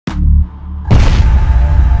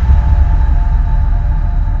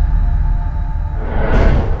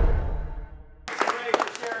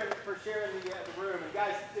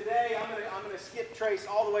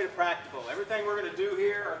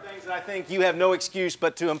think you have no excuse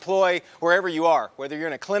but to employ wherever you are, whether you're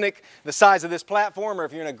in a clinic the size of this platform or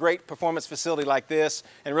if you're in a great performance facility like this,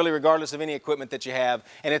 and really regardless of any equipment that you have.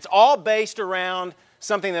 And it's all based around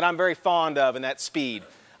something that I'm very fond of, and that's speed.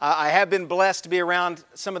 I have been blessed to be around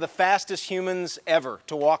some of the fastest humans ever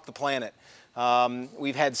to walk the planet.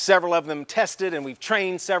 We've had several of them tested, and we've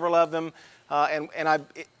trained several of them.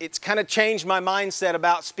 It's kind of changed my mindset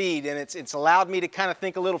about speed, and it's allowed me to kind of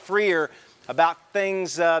think a little freer about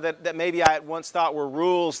things that maybe I once thought were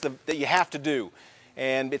rules that you have to do.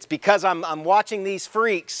 And it's because I'm watching these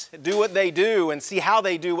freaks do what they do and see how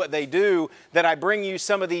they do what they do that I bring you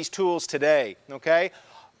some of these tools today, okay?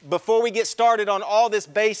 Before we get started on all this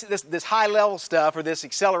this high-level stuff or this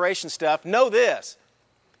acceleration stuff, know this.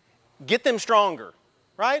 Get them stronger,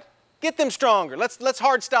 right? Get them stronger. Let's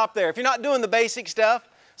hard stop there. If you're not doing the basic stuff,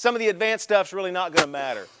 some of the advanced stuff's really not going to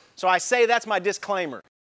matter. So I say that's my disclaimer.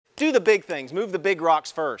 Do the big things. Move the big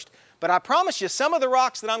rocks first. But I promise you, some of the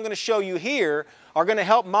rocks that I'm going to show you here are going to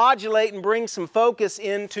help modulate and bring some focus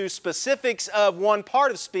into specifics of one part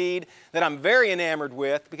of speed that I'm very enamored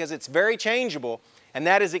with because it's very changeable, and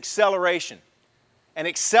that is acceleration. And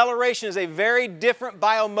acceleration is a very different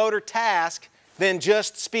biomotor task than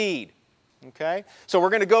just speed. Okay? So we're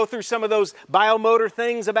going to go through some of those biomotor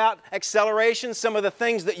things about acceleration, some of the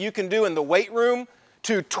things that you can do in the weight room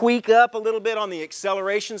to tweak up a little bit on the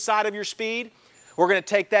acceleration side of your speed. We're going to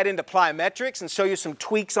take that into plyometrics and show you some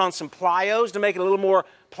tweaks on some plyos to make it a little more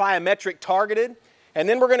plyometric targeted. And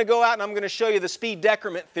then we're going to go out and I'm going to show you the speed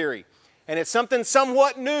decrement theory. And it's something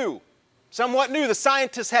somewhat new. Somewhat new. The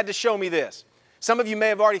scientists had to show me this. Some of you may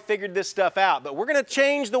have already figured this stuff out, but we're going to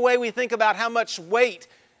change the way we think about how much weight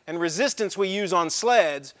and resistance we use on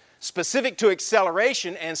sleds specific to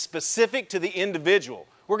acceleration and specific to the individual.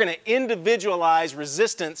 We're going to individualize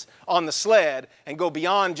resistance on the sled and go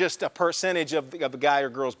beyond just a percentage of the guy or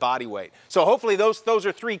girl's body weight. So hopefully those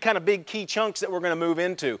are three kind of big key chunks that we're going to move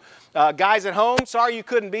into. Guys at home, sorry you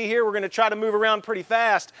couldn't be here. We're going to try to move around pretty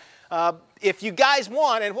fast. If you guys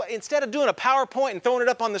want, and instead of doing a PowerPoint and throwing it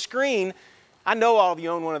up on the screen, I know all of you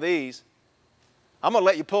own one of these. I'm going to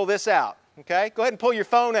let you pull this out. Okay? Go ahead and pull your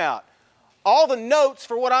phone out. All the notes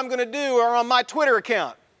for what I'm going to do are on my Twitter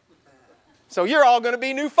account. So you're all going to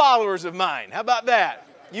be new followers of mine. How about that?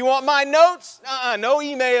 You want my notes? No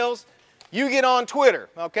emails. You get on Twitter.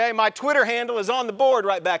 Okay? My Twitter handle is on the board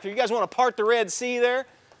right back there. You guys want to part the Red Sea there?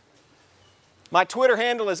 My Twitter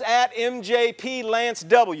handle is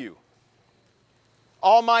 @MJPLanceW.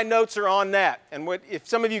 All my notes are on that. And if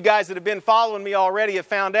some of you guys that have been following me already have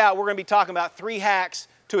found out, we're going to be talking about 3 hacks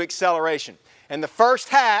to acceleration. And the first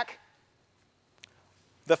hack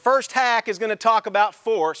is going to talk about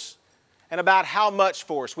force and about how much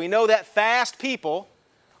force. We know that fast people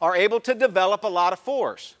are able to develop a lot of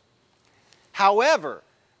force. However,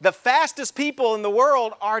 the fastest people in the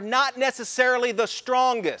world are not necessarily the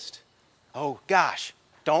strongest. Oh gosh,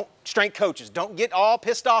 strength coaches, don't get all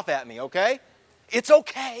pissed off at me, okay? It's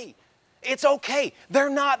okay. It's okay. They're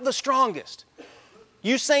not the strongest.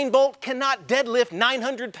 Usain Bolt cannot deadlift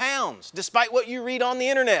 900 pounds, despite what you read on the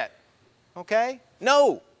internet. Okay?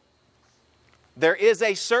 No. There is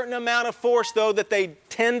a certain amount of force, though, that they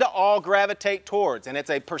tend to all gravitate towards. And it's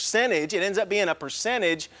a percentage, it ends up being a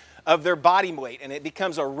percentage of their body weight, and it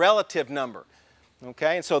becomes a relative number.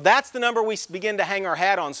 Okay? And so that's the number we begin to hang our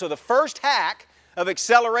hat on. So the first hack of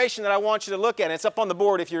acceleration that I want you to look at, and it's up on the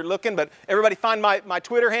board if you're looking, but everybody find my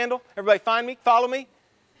Twitter handle? Everybody find me? Follow me?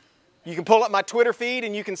 You can pull up my Twitter feed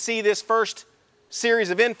and you can see this first series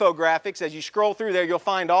of infographics. As you scroll through there, you'll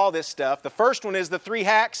find all this stuff. The first one is the 3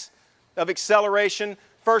 hacks of acceleration.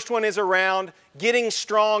 First one is around getting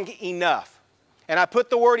strong enough. And I put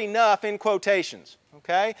the word enough in quotations,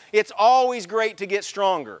 okay? It's always great to get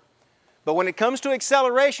stronger. But when it comes to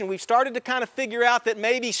acceleration, we've started to kind of figure out that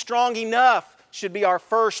maybe strong enough should be our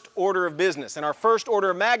first order of business. And our first order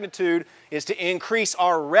of magnitude is to increase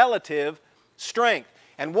our relative strength.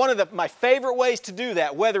 And one of my favorite ways to do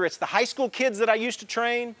that, whether it's the high school kids that I used to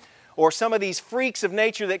train or some of these freaks of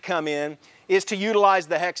nature that come in, is to utilize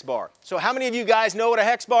the hex bar. So how many of you guys know what a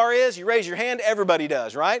hex bar is? You raise your hand. Everybody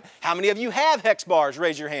does, right? How many of you have hex bars?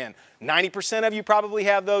 Raise your hand. 90% of you probably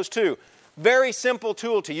have those too. Very simple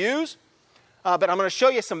tool to use. But I'm going to show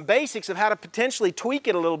you some basics of how to potentially tweak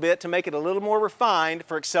it a little bit to make it a little more refined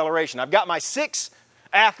for acceleration. I've got my 6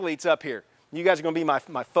 athletes up here. You guys are going to be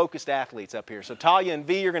my focused athletes up here. So Talia and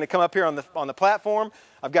V are going to come up here on the platform.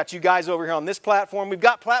 I've got you guys over here on this platform. We've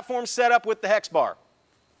got platforms set up with the hex bar.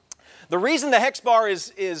 The reason the hex bar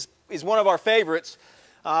is one of our favorites,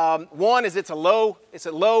 One is it's a low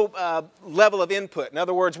level of input. In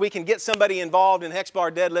other words, we can get somebody involved in hex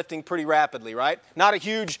bar deadlifting pretty rapidly, right? Not a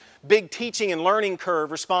huge, big teaching and learning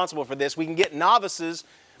curve responsible for this. We can get novices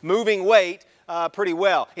moving weight pretty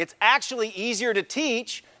well. It's actually easier to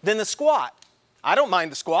teach than the squat. I don't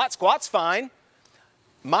mind the squat. Squat's fine.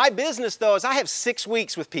 My business, though, is I have 6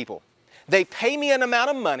 weeks with people. They pay me an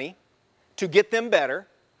amount of money to get them better,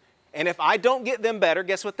 and if I don't get them better,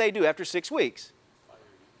 guess what they do after 6 weeks?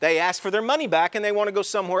 They ask for their money back and they want to go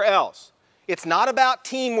somewhere else. It's not about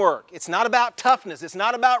teamwork. It's not about toughness. It's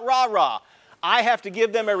not about rah-rah. I have to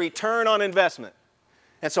give them a return on investment.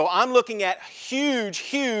 And so I'm looking at huge,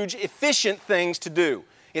 huge, efficient things to do.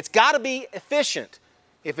 It's got to be efficient.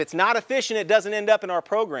 If it's not efficient, it doesn't end up in our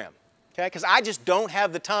program. Okay? Because I just don't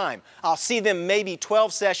have the time. I'll see them maybe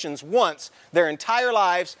 12 sessions once their entire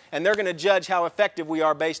lives, and they're going to judge how effective we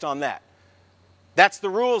are based on that. That's the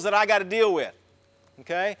rules that I got to deal with.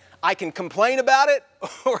 Okay? I can complain about it,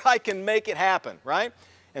 or I can make it happen, right?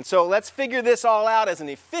 And so let's figure this all out as an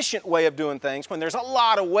efficient way of doing things when there's a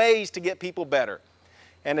lot of ways to get people better.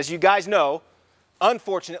 And as you guys know,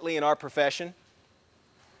 unfortunately in our profession,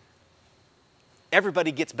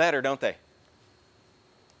 everybody gets better, don't they?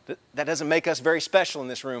 That doesn't make us very special in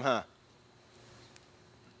this room, huh?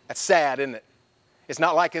 That's sad, isn't it? It's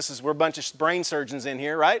not like we're a bunch of brain surgeons in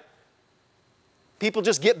here, right? People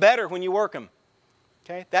just get better when you work them.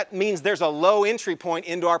 Okay? That means there's a low entry point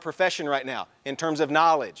into our profession right now in terms of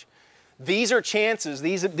knowledge. These are chances,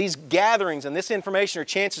 these gatherings and this information are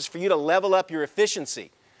chances for you to level up your efficiency,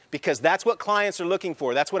 because that's what clients are looking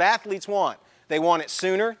for. That's what athletes want. They want it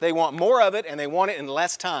sooner, they want more of it, and they want it in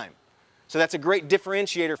less time. So that's a great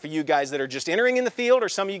differentiator for you guys that are just entering in the field, or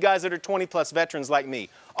some of you guys that are 20-plus veterans like me,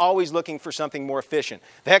 always looking for something more efficient.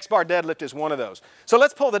 The hex bar deadlift is one of those. So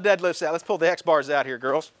let's pull the deadlifts out. Let's pull the hex bars out here,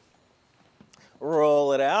 girls.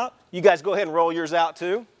 Roll it out. You guys go ahead and roll yours out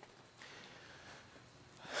too.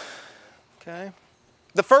 Okay.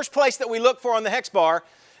 The first place that we look for on the hex bar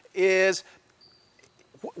is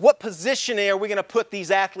what position are we going to put these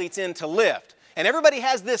athletes in to lift? And everybody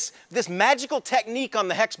has this magical technique on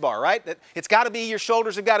the hex bar, right? That it's got to be, your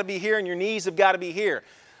shoulders have got to be here and your knees have got to be here.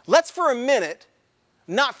 Let's for a minute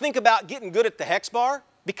not think about getting good at the hex bar,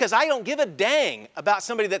 because I don't give a dang about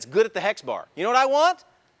somebody that's good at the hex bar. You know what I want?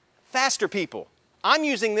 Faster people. I'm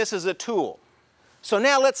using this as a tool. So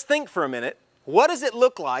now let's think for a minute. What does it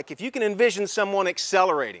look like if you can envision someone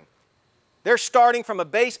accelerating? They're starting from a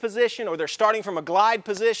base position, or they're starting from a glide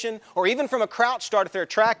position, or even from a crouch start if they're a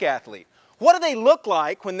track athlete. What do they look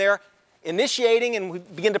like when they're initiating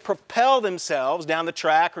and begin to propel themselves down the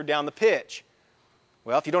track or down the pitch?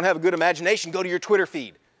 Well, if you don't have a good imagination, go to your Twitter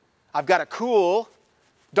feed. I've got a cool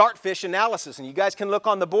dartfish analysis, and you guys can look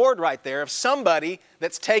on the board right there of somebody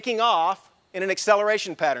that's taking off in an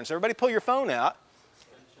acceleration pattern. So everybody pull your phone out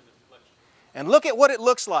and look at what it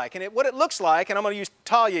looks like. And what it looks like, and I'm going to use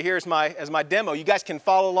Talia here as my demo. You guys can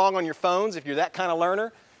follow along on your phones if you're that kind of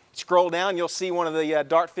learner. Scroll down, you'll see one of the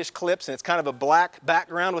dartfish clips, and it's kind of a black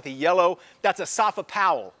background with a yellow. That's a Safa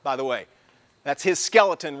Powell, by the way. That's his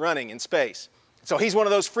skeleton running in space. So he's one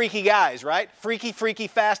of those freaky guys, right? Freaky, freaky,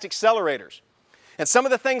 fast accelerators. And some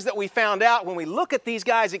of the things that we found out when we look at these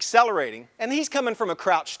guys accelerating, and he's coming from a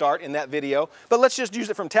crouch start in that video, but let's just use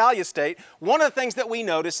it from Talia's state. One of the things that we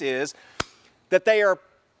notice is that they are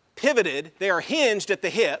pivoted, they are hinged at the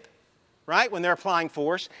hip, right, when they're applying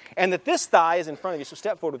force, and that this thigh is in front of you. So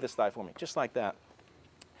step forward with this thigh for me, just like that.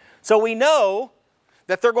 So we know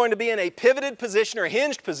that they're going to be in a pivoted position or a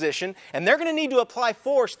hinged position, and they're going to need to apply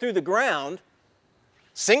force through the ground,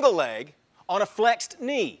 single leg, on a flexed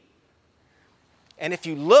knee. And if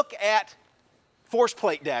you look at force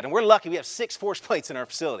plate data, and we're lucky we have 6 force plates in our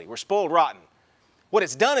facility. We're spoiled rotten. What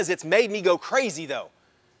it's done is it's made me go crazy, though,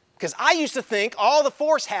 because I used to think all the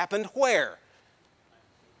force happened where?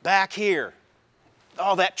 Back here.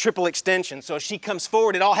 All that triple extension. So as she comes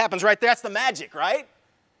forward, it all happens right there. That's the magic, right?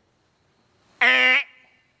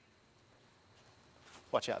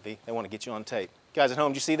 Watch out, V. They want to get you on tape. Guys at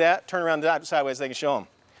home, did you see that? Turn around sideways so they can show them.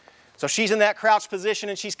 So she's in that crouch position,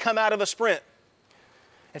 and she's come out of a sprint.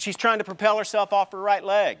 And she's trying to propel herself off her right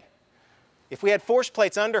leg. If we had force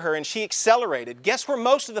plates under her and she accelerated, guess where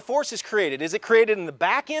most of the force is created? Is it created in the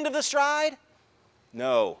back end of the stride?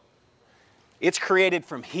 No. It's created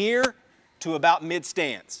from here to about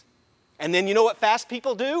mid-stance. And then you know what fast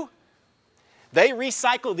people do? They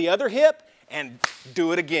recycle the other hip and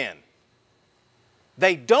do it again.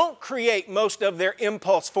 They don't create most of their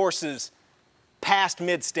impulse forces past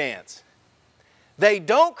mid-stance. They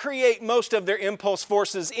don't create most of their impulse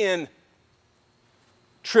forces in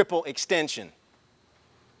triple extension.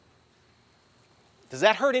 Does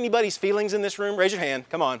that hurt anybody's feelings in this room? Raise your hand.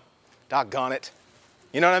 Come on. Doggone it.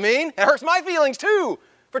 You know what I mean? It hurts my feelings too.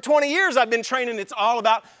 For 20 years I've been training. It's all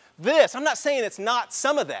about this. I'm not saying it's not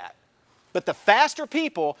some of that. But the faster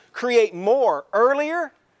people create more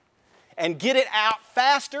earlier and get it out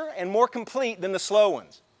faster and more complete than the slow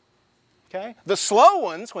ones. Okay? The slow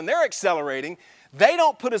ones, when they're accelerating, they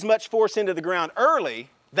don't put as much force into the ground early.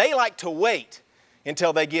 They like to wait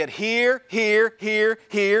until they get here, here, here,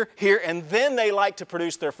 here, here, and then they like to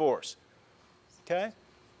produce their force. Okay?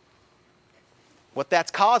 What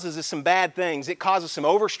that causes is some bad things. It causes some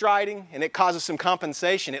overstriding and it causes some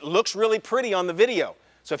compensation. It looks really pretty on the video.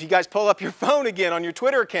 So if you guys pull up your phone again on your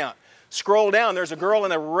Twitter account, scroll down, there's a girl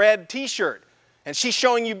in a red t-shirt and she's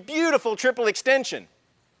showing you beautiful triple extension.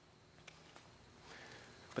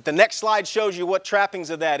 But the next slide shows you what trappings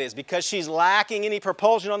of that is. Because she's lacking any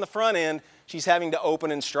propulsion on the front end, she's having to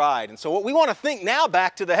open and stride. And so what we want to think now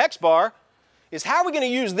back to the hex bar is how are we going to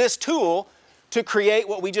use this tool to create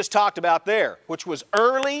what we just talked about there, which was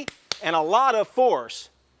early and a lot of force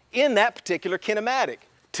in that particular kinematic.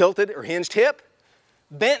 Tilted or hinged hip,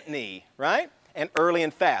 bent knee, right? And early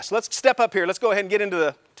and fast. Let's step up here. Let's go ahead and get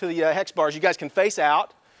into the hex bars. You guys can face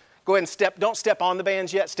out. Go ahead and step. Don't step on the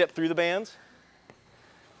bands yet. Step through the bands.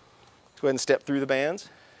 Go ahead and step through the bands.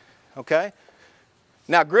 Okay?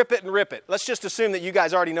 Now grip it and rip it. Let's just assume that you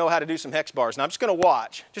guys already know how to do some hex bars. Now I'm just going to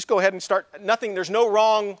watch. Just go ahead and start. Nothing, there's no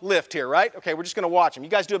wrong lift here, right? Okay, we're just going to watch them. You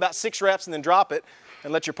guys do about 6 reps and then drop it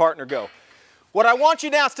and let your partner go. What I want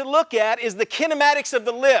you now to look at is the kinematics of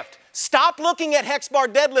the lift. Stop looking at hex bar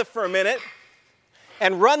deadlift for a minute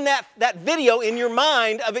and run that video in your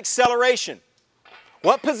mind of acceleration.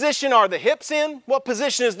 What position are the hips in? What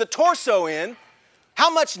position is the torso in? How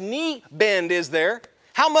much knee bend is there?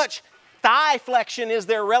 How much thigh flexion is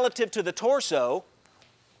there relative to the torso?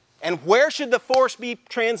 And where should the force be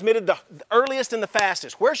transmitted the earliest and the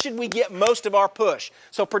fastest? Where should we get most of our push?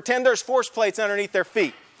 So pretend there's force plates underneath their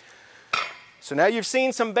feet. So now you've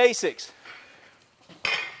seen some basics.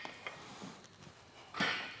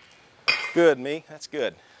 Good, me. That's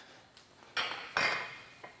good.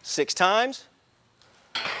 6 times.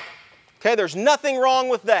 Okay, there's nothing wrong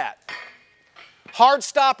with that. Hard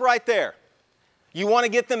stop right there. You want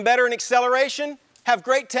to get them better in acceleration? Have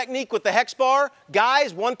great technique with the hex bar.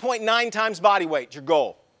 Guys, 1.9 times body weight, your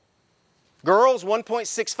goal. Girls,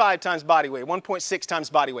 1.65 times body weight, 1.6 times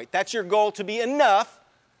body weight. That's your goal to be enough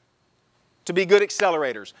to be good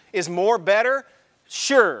accelerators. Is more better?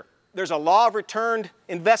 Sure. There's a law of returned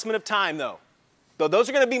investment of time, though. So those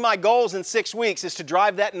are going to be my goals in 6 weeks, is to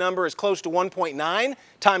drive that number as close to 1.9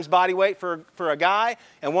 times body weight for a guy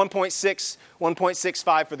and 1.6,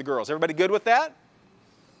 1.65 for the girls. Everybody good with that?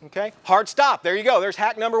 Okay. Hard stop. There you go. There's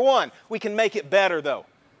hack number 1. We can make it better, though.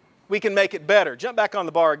 We can make it better. Jump back on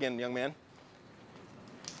the bar again, young man.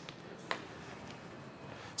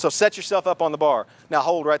 So set yourself up on the bar. Now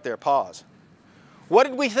hold right there. Pause. What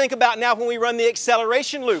did we think about now when we run the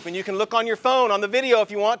acceleration loop? And you can look on your phone, on the video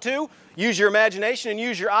if you want to. Use your imagination and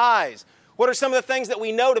use your eyes. What are some of the things that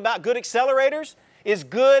we note about good accelerators? Is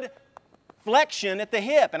good flexion at the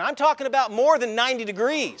hip. And I'm talking about more than 90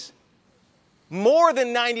 degrees. More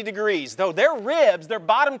than 90 degrees. Though their ribs, their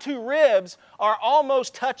bottom 2 ribs, are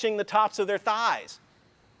almost touching the tops of their thighs.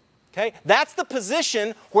 Okay? That's the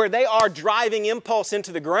position where they are driving impulse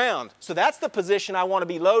into the ground. So that's the position I want to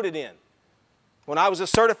be loaded in. When I was a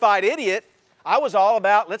certified idiot, I was all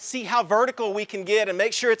about, let's see how vertical we can get and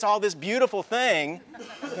make sure it's all this beautiful thing.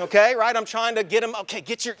 Okay, right? I'm trying to get them, okay,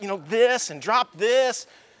 get your, this and drop this.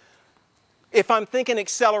 If I'm thinking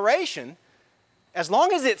acceleration, as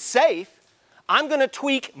long as it's safe, I'm going to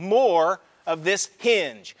tweak more of this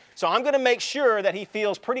hinge. So I'm going to make sure that he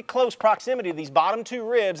feels pretty close proximity to these bottom 2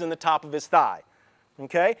 ribs and the top of his thigh.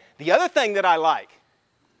 Okay? The other thing that I like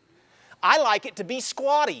it to be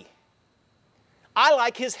squatty. I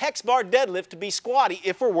like his hex bar deadlift to be squatty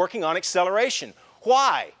if we're working on acceleration.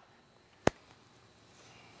 Why?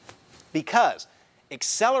 Because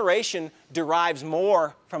acceleration derives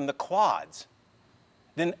more from the quads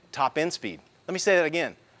than top end speed. Let me say that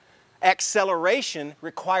again. Acceleration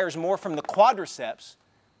requires more from the quadriceps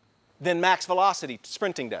than max velocity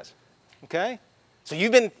sprinting does. Okay? So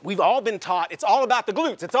we've all been taught it's all about the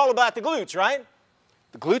glutes. It's all about the glutes, right?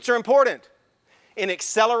 The glutes are important. In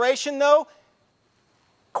acceleration, though,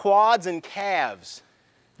 quads and calves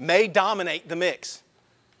may dominate the mix.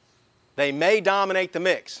 They may dominate the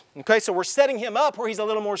mix. Okay, so we're setting him up where he's a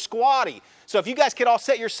little more squatty. So if you guys could all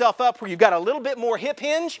set yourself up where you've got a little bit more hip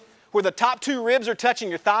hinge, where the top 2 ribs are touching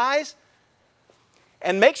your thighs,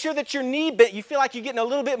 and make sure that your knee bend, you feel like you're getting a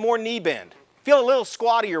little bit more knee bend. Feel a little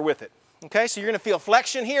squattier with it. Okay, so you're going to feel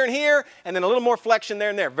flexion here and here, and then a little more flexion there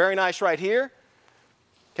and there. Very nice right here.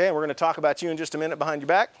 Okay, and we're going to talk about you in just a minute behind your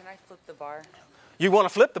back. Can I flip the bar? You want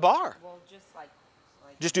to flip the bar? Well, just like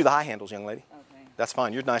just do the high handles, young lady. Okay. That's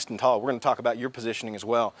fine. You're nice and tall. We're going to talk about your positioning as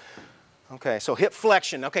well. Okay, so hip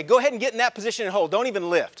flexion. Okay, go ahead and get in that position and hold. Don't even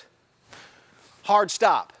lift. Hard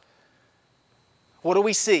stop. What do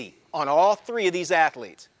we see on all three of these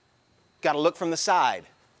athletes? Got to look from the side.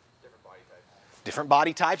 Different body types. Different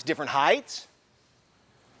body types, different heights.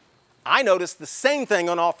 I notice the same thing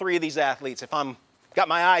on all three of these athletes if I'm got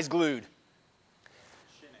my eyes glued.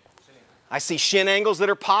 I see shin angles that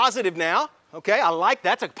are positive now. Okay, I like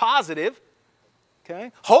that's a positive.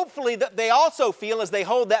 Okay. Hopefully that they also feel as they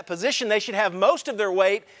hold that position they should have most of their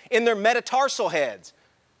weight in their metatarsal heads,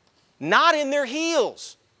 not in their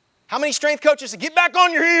heels. How many strength coaches say, get back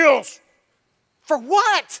on your heels? For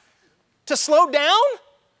what? To slow down?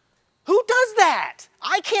 Who does that?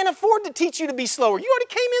 I can't afford to teach you to be slower. You already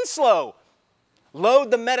came in slow.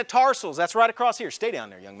 Load the metatarsals. That's right across here. Stay down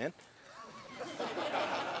there, young men.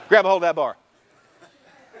 Grab a hold of that bar.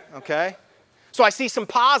 Okay? So I see some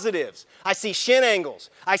positives. I see shin angles.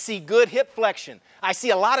 I see good hip flexion. I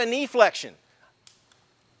see a lot of knee flexion.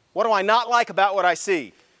 What do I not like about what I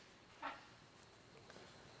see?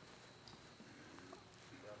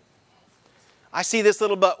 I see this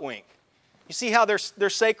little butt wink. You see how their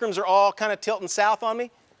sacrums are all kind of tilting south on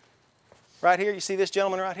me? Right here, you see this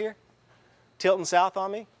gentleman right here? Tilting south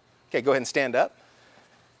on me? Okay, go ahead and stand up.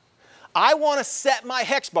 I want to set my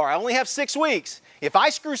hex bar. I only have 6 weeks. If I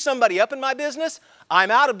screw somebody up in my business,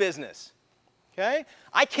 I'm out of business. Okay?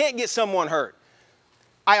 I can't get someone hurt.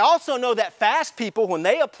 I also know that fast people, when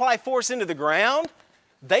they apply force into the ground,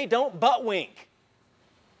 they don't butt wink.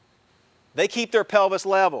 They keep their pelvis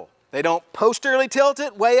level. They don't posteriorly tilt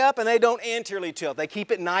it way up, and they don't anteriorly tilt. They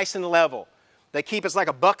keep it nice and level. They keep it like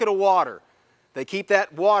a bucket of water. They keep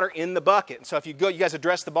that water in the bucket. And so if you go, you guys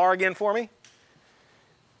address the bar again for me.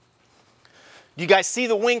 You guys see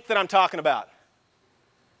the wink that I'm talking about?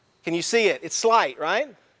 Can you see it? It's slight, right?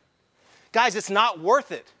 Guys, it's not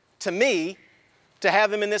worth it to me to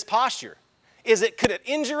have them in this posture. Could it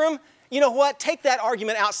injure them? You know what? Take that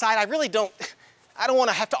argument outside. I don't want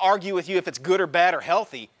to have to argue with you if it's good or bad or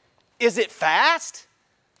healthy. Is it fast?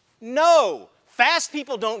 No. Fast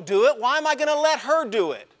people don't do it. Why am I going to let her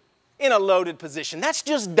do it in a loaded position? That's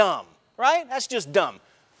just dumb, right? That's just dumb.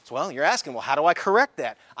 So, well, you're asking, well, how do I correct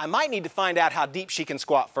that? I might need to find out how deep she can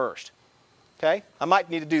squat first. Okay? I might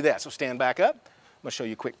need to do that. So stand back up. I'm going to show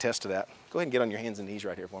you a quick test of that. Go ahead and get on your hands and knees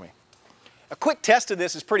right here for me. A quick test of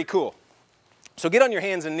this is pretty cool. So get on your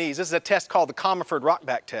hands and knees. This is a test called the Comerford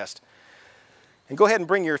Rockback test. And go ahead and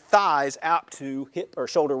bring your thighs out to hip or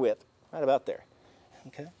shoulder width. Right about there.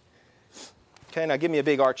 Okay? Okay, now give me a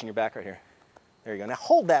big arch in your back right here. There you go. Now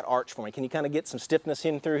hold that arch for me. Can you kind of get some stiffness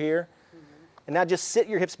in through here? And now just sit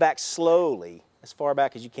your hips back slowly, as far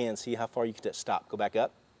back as you can. See how far you can stop. Go back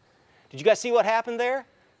up. Did you guys see what happened there?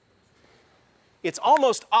 It's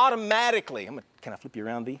almost automatically. Can I flip you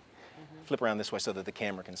around, V? Flip around this way so that the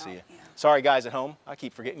camera can see you. Yeah. Sorry, guys at home. I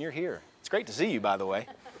keep forgetting you're here. It's great to see you, by the way.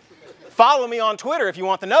 Follow me on Twitter if you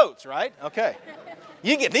want the notes, right? Okay.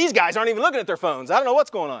 These guys aren't even looking at their phones. I don't know what's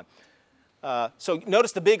going on. So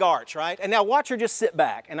notice the big arch, right? And now watch her just sit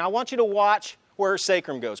back. And I want you to watch where her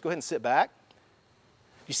sacrum goes. Go ahead and sit back.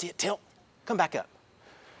 You see it tilt? Come back up.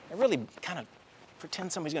 And really kind of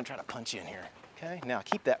pretend somebody's going to try to punch you in here. Okay? Now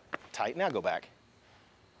keep that tight. Now go back.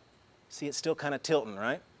 See, it's still kind of tilting,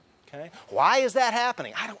 right? Okay. Why is that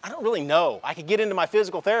happening? I don't really know. I could get into my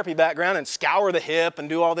physical therapy background and scour the hip and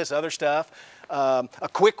do all this other stuff. A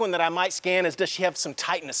quick one that I might scan is, does she have some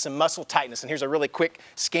tightness, some muscle tightness? And here's a really quick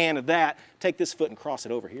scan of that. Take this foot and cross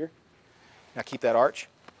it over here. Now keep that arch.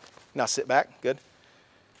 Now sit back. Good.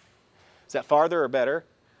 Is that farther or better?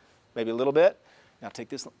 Maybe a little bit. Now take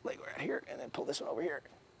this leg right here and then pull this one over here.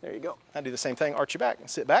 There you go. Now do the same thing. Arch your back and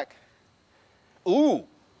sit back. Ooh.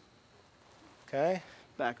 Okay.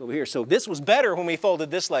 Back over here. So this was better when we folded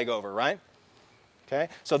this leg over, right? Okay.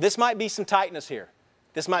 So this might be some tightness here.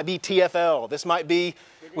 This might be TFL. This might be...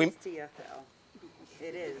 It is TFL.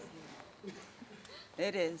 It is.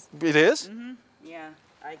 It is. It is? Mm-hmm. Yeah,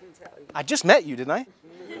 I can tell you. I just met you, didn't I?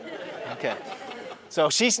 Okay. So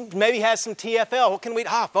she maybe has some TFL. What can we...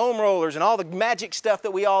 foam rollers and all the magic stuff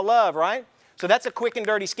that we all love, right? So that's a quick and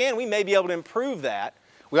dirty scan. We may be able to improve that.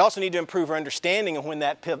 We also need to improve our understanding of when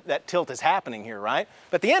that tilt is happening here, right?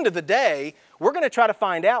 But at the end of the day, we're going to try to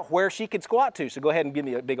find out where she could squat to. So go ahead and give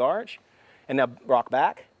me a big arch. And now rock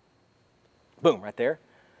back. Boom, right there.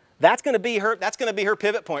 That's going to be her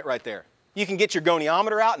pivot point right there. You can get your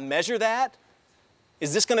goniometer out and measure that.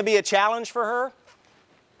 Is this going to be a challenge for her?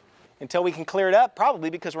 until we can clear it up, probably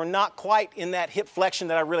because we're not quite in that hip flexion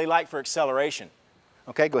that I really like for acceleration.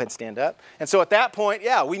 Okay, go ahead and stand up. And so at that point,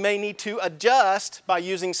 yeah, we may need to adjust by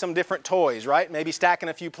using some different toys, right? Maybe stacking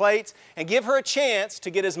a few plates and give her a chance to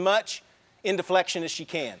get as much into flexion as she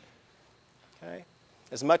can. Okay,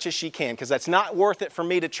 as much as she can, because that's not worth it for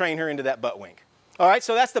me to train her into that butt wink. All right,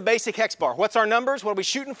 so that's the basic hex bar. What's our numbers? What are we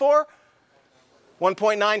shooting for?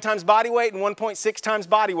 1.9 times body weight and 1.6 times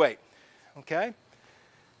body weight. Okay?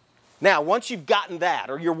 Now, once you've gotten that,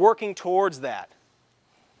 or you're working towards that,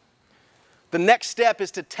 the next step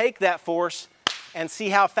is to take that force and see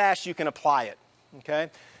how fast you can apply it. Okay?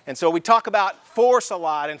 And so we talk about force a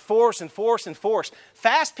lot, and force and force and force.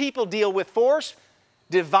 Fast people deal with force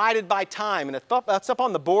divided by time, and that's up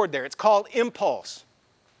on the board there. It's called impulse.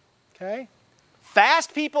 Okay?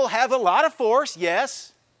 Fast people have a lot of force,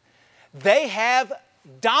 yes. They have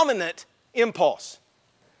dominant impulse.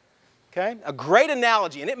 Okay? A great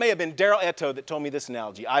analogy, and it may have been Daryl Eto that told me this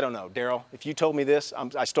analogy. I don't know. Daryl, if you told me this,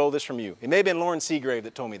 I stole this from you. It may have been Lauren Seagrave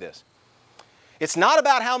that told me this. It's not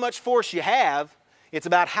about how much force you have. It's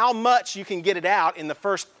about how much you can get it out in the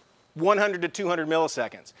first 100 to 200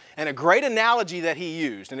 milliseconds. And a great analogy that he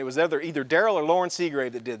used, and it was either Daryl or Lauren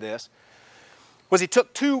Seagrave that did this, was he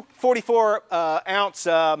took two 44-ounce,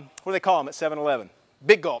 what do they call them at 7-Eleven?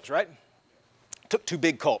 Big gulps, right? Took two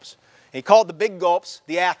big gulps. And he called the big gulps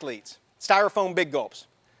the athletes. Styrofoam big gulps.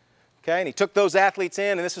 Okay, and he took those athletes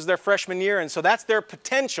in, and this is their freshman year, and so that's their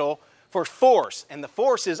potential for force. And the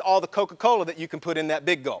force is all the Coca-Cola that you can put in that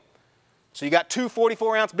big gulp. So you got two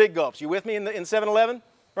 44-ounce big gulps. You with me in 7-Eleven?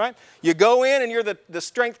 Right? You go in, and you're the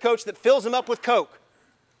strength coach that fills them up with Coke.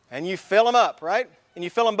 And you fill them up, right? And you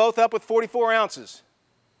fill them both up with 44 ounces.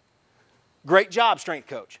 Great job, strength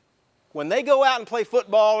coach. When they go out and play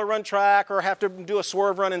football or run track or have to do a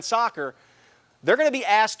swerve run in soccer, they're going to be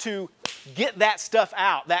asked to get that stuff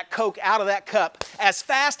out, that Coke out of that cup, as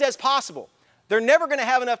fast as possible. They're never going to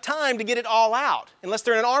have enough time to get it all out unless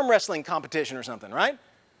they're in an arm wrestling competition or something, right?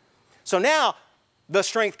 So now, the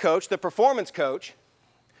strength coach, the performance coach,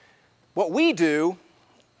 what we do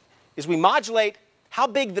is we modulate how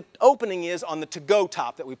big the opening is on the to-go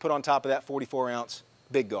top that we put on top of that 44-ounce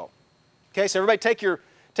big gulp. Okay, so everybody take your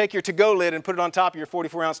to-go lid and put it on top of your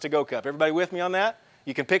 44-ounce to-go cup. Everybody with me on that?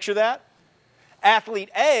 You can picture that? Athlete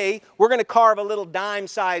A, we're going to carve a little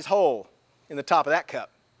dime-size hole in the top of that cup.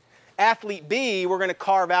 Athlete B, we're going to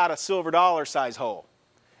carve out a silver dollar size hole.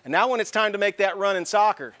 And now when it's time to make that run in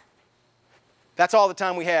soccer, that's all the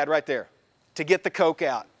time we had right there to get the Coke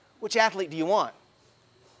out. Which athlete do you want?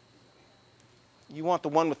 You want the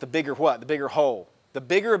one with the bigger what? The bigger hole. The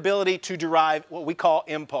bigger ability to derive what we call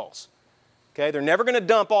impulse. Okay, they're never going to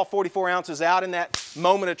dump all 44 ounces out in that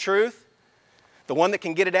moment of truth. The one that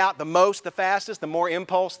can get it out the most, the fastest, the more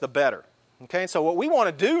impulse, the better. Okay, so what we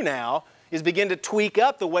want to do now is begin to tweak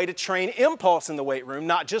up the way to train impulse in the weight room,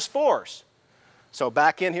 not just force. So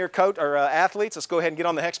back in here, athletes, let's go ahead and get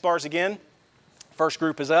on the hex bars again. First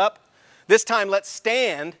group is up. This time let's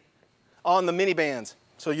stand on the mini bands.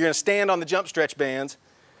 So you're going to stand on the jump stretch bands.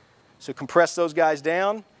 So compress those guys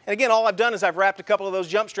down. And again, all I've done is I've wrapped a couple of those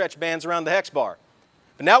jump stretch bands around the hex bar.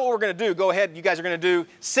 But now what we're going to do, go ahead, you guys are going to do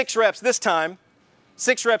 6 reps this time.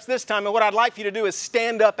 6 reps this time, and what I'd like for you to do is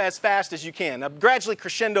stand up as fast as you can. Now gradually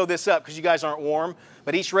crescendo this up because you guys aren't warm,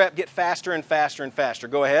 but each rep get faster and faster and faster.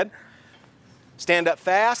 Go ahead. Stand up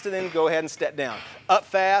fast and then go ahead and step down. Up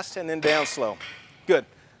fast and then down slow. Good.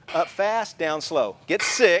 Up fast, down slow. Get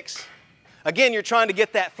 6. Again, you're trying to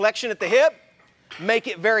get that flexion at the hip. Make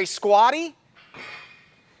it very squatty.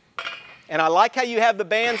 And I like how you have the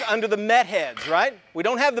bands under the met heads, right? We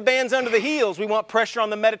don't have the bands under the heels. We want pressure on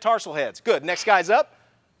the metatarsal heads. Good. Next guy's up.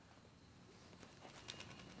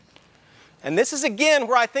 And this is, again,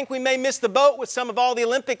 where I think we may miss the boat with some of all the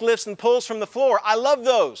Olympic lifts and pulls from the floor. I love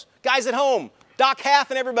those. Guys at home, Doc Hath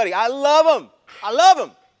and everybody, I love them. I love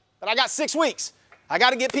them. But I got 6 weeks. I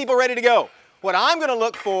got to get people ready to go. What I'm going to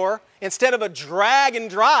look for, instead of a drag and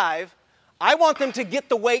drive, I want them to get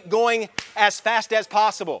the weight going as fast as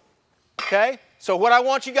possible. Okay? So what I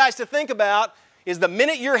want you guys to think about is the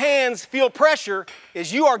minute your hands feel pressure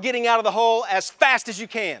is you are getting out of the hole as fast as you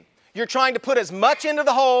can. You're trying to put as much into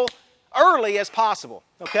the hole early as possible.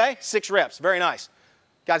 Okay? 6 reps. Very nice.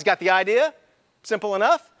 Guys got the idea? Simple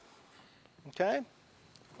enough? Okay?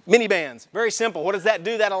 Mini bands. Very simple. What does that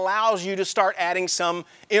do? That allows you to start adding some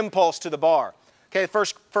impulse to the bar. Okay,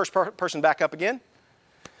 first person back up again.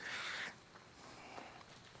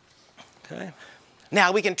 Okay.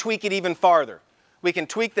 Now we can tweak it even farther. We can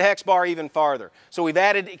tweak the hex bar even farther. So we've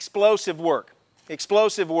added explosive work.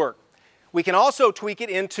 Explosive work. We can also tweak it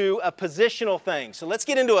into a positional thing. So let's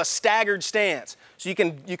get into a staggered stance. So you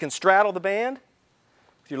can straddle the band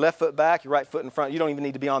with your left foot back, your right foot in front. You don't even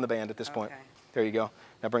need to be on the band at this point. There you go.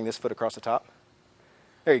 Now bring this foot across the top.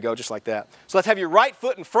 There you go, just like that. So let's have your right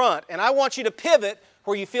foot in front, and I want you to pivot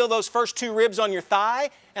where you feel those first two ribs on your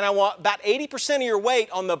thigh, and I want about 80% of your weight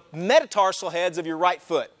on the metatarsal heads of your right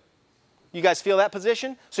foot. You guys feel that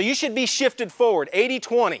position? So you should be shifted forward,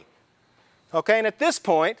 80-20. Okay, and at this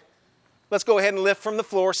point, let's go ahead and lift from the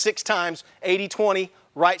floor 6 times, 80-20,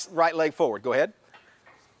 right leg forward. Go ahead.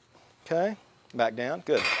 Okay, back down,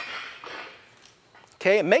 good.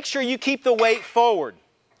 Okay, and make sure you keep the weight forward.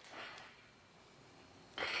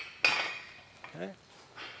 Okay.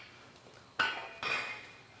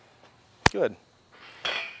 Good.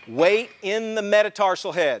 Weight in the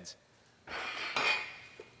metatarsal heads.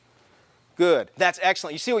 Good. That's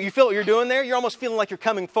excellent. You feel what you're doing there? You're almost feeling like you're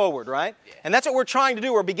coming forward, right? Yeah. And that's what we're trying to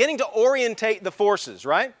do. We're beginning to orientate the forces,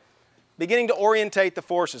 right? Beginning to orientate the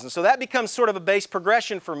forces. And so that becomes sort of a base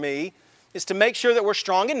progression for me, is to make sure that we're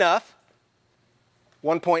strong enough.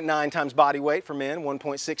 1.9 times body weight for men,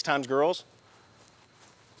 1.6 times girls.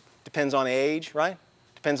 Depends on age, right?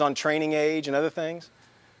 Depends on training age and other things.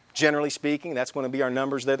 Generally speaking, that's going to be our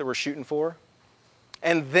numbers there that we're shooting for.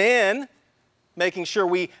 And then making sure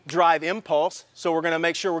we drive impulse. So we're going to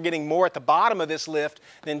make sure we're getting more at the bottom of this lift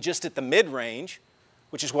than just at the mid-range,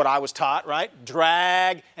 which is what I was taught, right?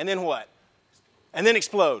 Drag, and then what? And then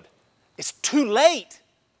explode. It's too late.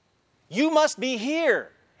 You must be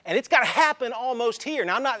here. And it's got to happen almost here.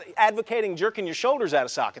 Now, I'm not advocating jerking your shoulders out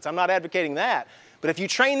of sockets. I'm not advocating that. But if you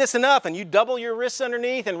train this enough and you double your wrists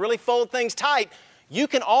underneath and really fold things tight, you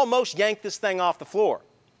can almost yank this thing off the floor.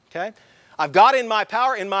 Okay? I've got in my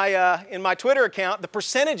Twitter account the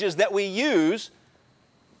percentages that we use,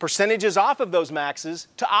 percentages off of those maxes,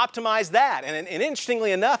 to optimize that. And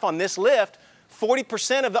interestingly enough, on this lift,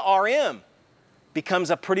 40% of the RM becomes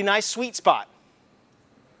a pretty nice sweet spot.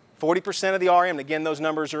 40% of the RM. And again, those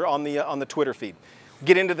numbers are on the Twitter feed.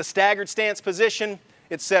 Get into the staggered stance position,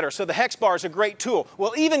 etc. So the hex bar is a great tool.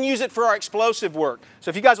 We'll even use it for our explosive work. So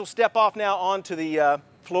if you guys will step off now onto the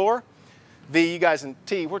floor. V, you guys, and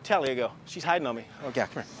T, where'd Talia go? She's hiding on me. Okay,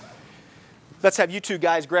 come here. Let's have you two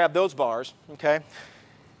guys grab those bars, okay?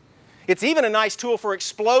 It's even a nice tool for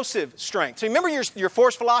explosive strength. So remember your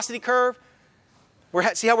force velocity curve?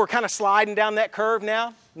 See how we're kind of sliding down that curve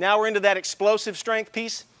now? Now we're into that explosive strength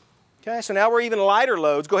piece. Okay, so now we're even lighter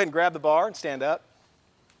loads. Go ahead and grab the bar and stand up.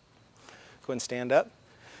 Go ahead and stand up.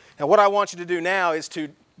 Now what I want you to do now is to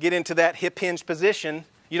get into that hip hinge position.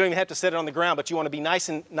 You don't even have to set it on the ground, but you want to be nice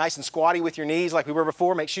and squatty with your knees like we were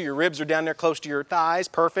before. Make sure your ribs are down there close to your thighs.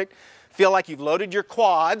 Perfect. Feel like you've loaded your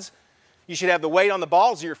quads. You should have the weight on the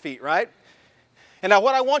balls of your feet, right? And now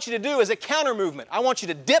what I want you to do is a counter movement. I want you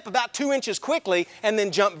to dip about 2 inches quickly and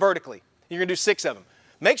then jump vertically. You're going to do 6 of them.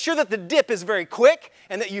 Make sure that the dip is very quick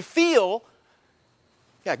and that you feel,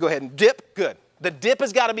 yeah, go ahead and dip. Good. The dip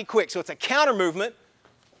has got to be quick. So it's a counter movement,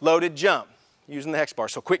 loaded jump using the hex bar.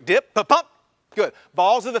 So quick dip, pump. Good.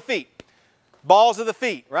 Balls of the feet. Balls of the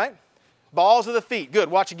feet, right? Balls of the feet. Good.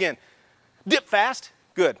 Watch again. Dip fast.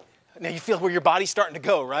 Good. Now you feel where your body's starting to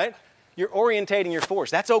go, right? You're orientating your force.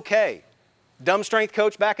 That's okay. Dumb strength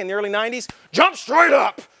coach back in the early 90s, jump straight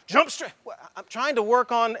up. Jump straight. Well, I'm trying to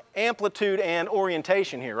work on amplitude and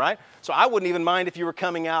orientation here, right? So I wouldn't even mind if you were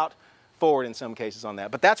coming out forward in some cases on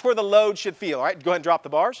that. But that's where the load should feel. All right, go ahead and drop the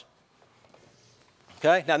bars.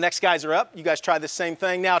 Okay, now next guys are up. You guys try the same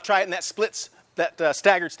thing. Now try it in that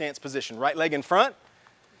staggered stance position. Right leg in front.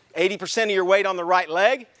 80% of your weight on the right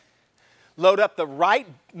leg. Load up the right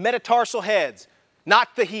metatarsal heads,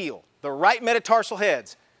 not the heel. The right metatarsal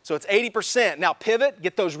heads. So it's 80%. Now pivot,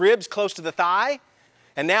 get those ribs close to the thigh.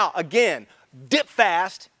 And now, again, dip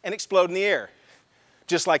fast and explode in the air.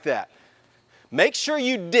 Just like that. Make sure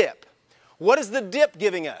you dip. What is the dip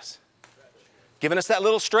giving us? Giving us that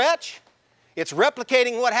little stretch. It's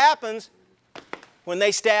replicating what happens when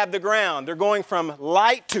they stab the ground. They're going from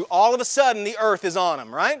light to all of a sudden the earth is on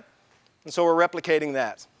them, right? And so we're replicating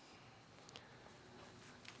that.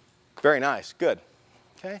 Very nice. Good.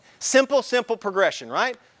 Okay. Simple progression,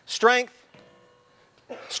 right? Strength,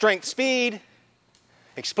 speed,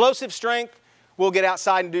 explosive strength. We'll get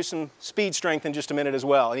outside and do some speed strength in just a minute as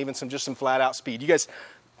well, and even just some flat out speed. You guys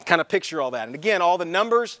kind of picture all that. And again, all the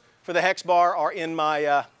numbers for the hex bar are in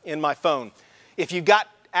my phone. If you've got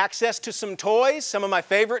access to some toys, some of my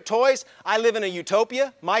favorite toys, I live in a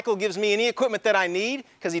utopia. Michael gives me any equipment that I need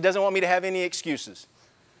because he doesn't want me to have any excuses.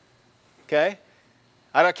 Okay?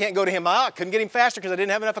 I can't go to him, I couldn't get him faster because I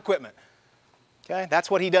didn't have enough equipment. Okay?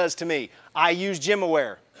 That's what he does to me. I use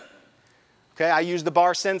GymAware. Okay, I use the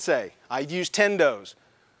Bar Sensei. I use Tendos.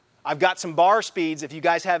 I've got some bar speeds. If you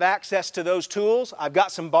guys have access to those tools, I've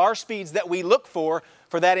got some bar speeds that we look for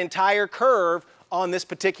that entire curve on this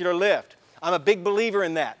particular lift. I'm a big believer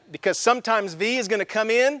in that because sometimes V is going to come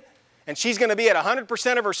in and she's going to be at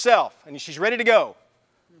 100% of herself and she's ready to go,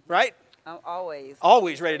 right? Always.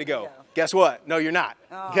 Always ready to go. Guess what? No, you're not,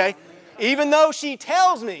 okay? Even though she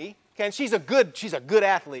tells me, okay, and she's a good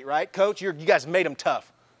athlete, right? Coach, you guys made them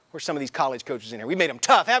tough. Where's some of these college coaches in here? We made them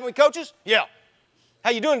tough, haven't we, coaches? Yeah. How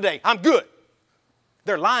you doing today? I'm good.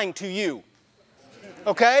 They're lying to you,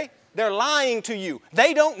 okay? They're lying to you.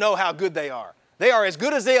 They don't know how good they are. They are as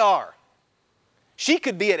good as they are. She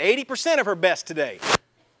could be at 80% of her best today,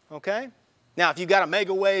 okay? Now, if you've got a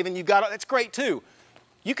mega wave and that's great too.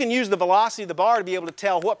 You can use the velocity of the bar to be able to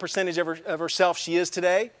tell what percentage of herself she is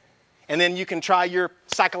today. And then you can try your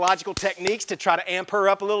psychological techniques to try to amp her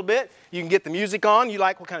up a little bit. You can get the music on.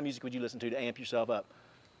 What kind of music would you listen to amp yourself up?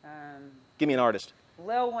 Give me an artist.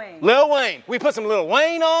 Lil Wayne. Lil Wayne. We put some Lil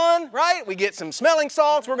Wayne on, right? We get some smelling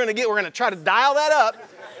salts. We're going to try to dial that up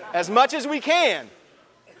as much as we can.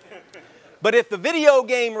 But if the video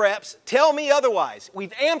game reps tell me otherwise, we've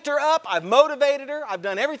amped her up, I've motivated her, I've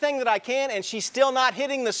done everything that I can, and she's still not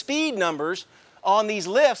hitting the speed numbers on these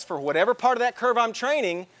lifts for whatever part of that curve I'm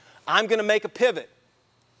training, I'm going to make a pivot.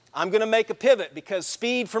 I'm going to make a pivot because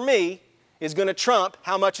speed for me is going to trump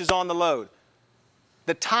how much is on the load.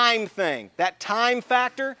 The time thing, that time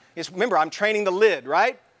factor is, remember, I'm training the lid,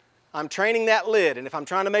 right? I'm training that lid, and if I'm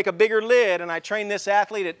trying to make a bigger lid and I train this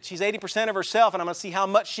athlete, she's 80% of herself, and I'm going to see how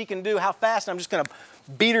much she can do, how fast, and I'm just going to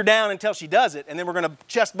beat her down until she does it, and then we're going to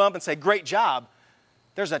chest bump and say, great job.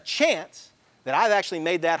 There's a chance that I've actually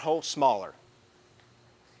made that hole smaller.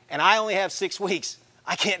 And I only have 6 weeks.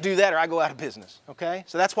 I can't do that or I go out of business, okay?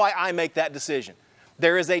 So that's why I make that decision.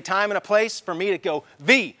 There is a time and a place for me to go,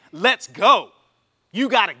 V, let's go. You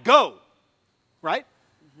got to go, right?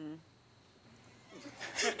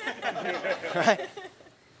 Right?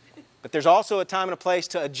 But there's also a time and a place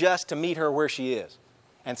to adjust to meet her where she is.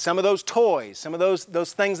 And some of those toys, some of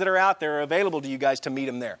those things that are out there are available to you guys to meet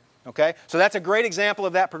them there. Okay? So that's a great example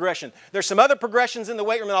of that progression. There's some other progressions in the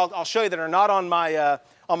weight room that I'll show you that are not on my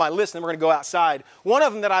list, and then we're going to go outside. One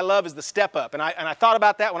of them that I love is the step up. And I thought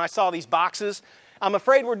about that when I saw these boxes. I'm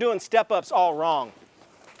afraid we're doing step ups all wrong.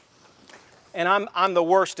 And I'm the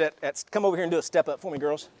worst at come over here and do a step up for me,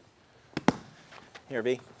 girls. Here,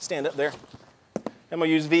 V, stand up there. I'm going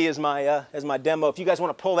to use V as my demo. If you guys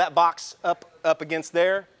want to pull that box up against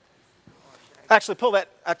there. Actually, pull that,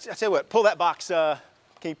 I tell you what, pull that box, here,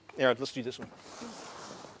 let's do this one.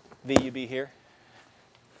 V, you be here.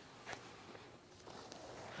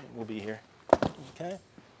 We'll be here. Okay.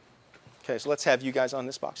 Okay, so let's have you guys on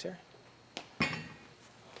this box here.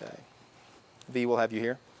 Okay. V, we'll have you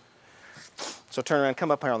here. So turn around,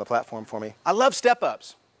 come up here on the platform for me. I love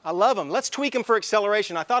step-ups. I love them. Let's tweak them for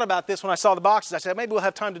acceleration. I thought about this when I saw the boxes. I said, maybe we'll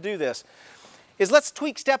have time to do this. Let's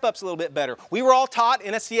tweak step-ups a little bit better. We were all taught,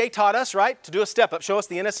 NSCA taught us, right, to do a step-up. Show us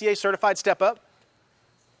the NSCA certified step-up.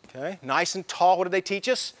 Okay, nice and tall. What did they teach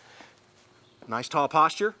us? Nice tall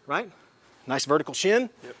posture, right? Nice vertical shin.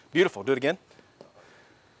 Yep. Beautiful. Do it again.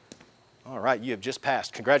 All right, you have just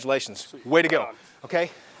passed. Congratulations. Sweet. Way to go. Okay,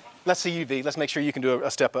 let's see you, V. Let's make sure you can do a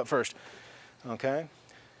step-up first. Okay.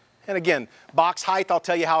 And again, box height, I'll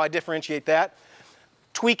tell you how I differentiate that.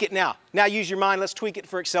 Tweak it now. Now use your mind. Let's tweak it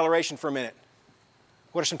for acceleration for a minute.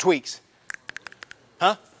 What are some tweaks?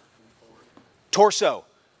 Huh? Torso.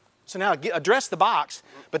 So now address the box,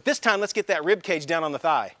 but this time let's get that rib cage down on the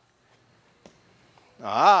thigh.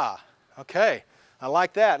 Ah, okay. I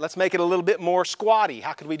like that. Let's make it a little bit more squatty.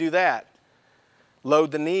 How could we do that?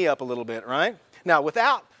 Load the knee up a little bit, right? Now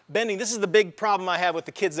without bending, this is the big problem I have with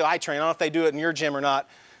the kids that I train. I don't know if they do it in your gym or not,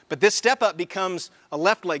 but this step up becomes a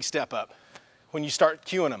left leg step up when you start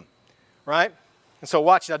cueing them, right? And so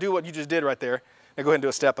watch, now do what you just did right there. Now go ahead and do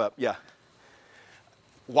a step up, yeah.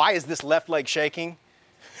 Why is this left leg shaking?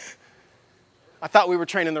 I thought we were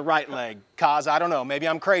training the right leg, cause I don't know, maybe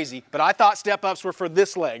I'm crazy, but I thought step ups were for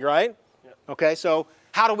this leg, right? Yep. Okay, so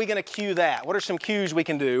how are we gonna cue that? What are some cues we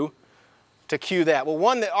can do to cue that? Well,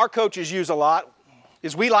 one that our coaches use a lot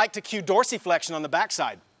is we like to cue dorsiflexion on the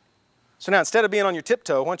backside. So now instead of being on your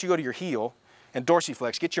tiptoe, why don't you go to your heel and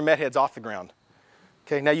dorsiflex, get your met heads off the ground.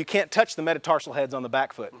 Okay, now you can't touch the metatarsal heads on the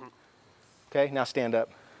back foot. Okay, now stand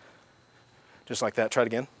up. Just like that, try it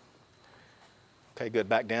again. Okay, good,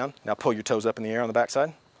 back down. Now pull your toes up in the air on the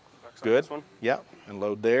backside. Good, yeah, and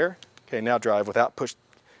load there. Okay, now drive without push.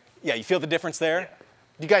 Yeah, you feel the difference there? Yeah.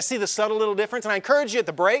 Do you guys see the subtle little difference? And I encourage you at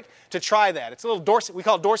the break to try that. It's a little we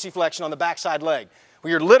call it dorsiflexion on the backside leg,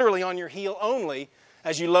 where you're literally on your heel only,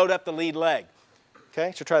 as you load up the lead leg.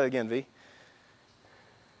 Okay, so try that again, V.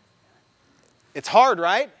 It's hard,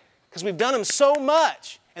 right? Because we've done them so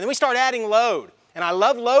much. And then we start adding load. And I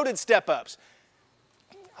love loaded step-ups.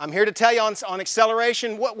 I'm here to tell you on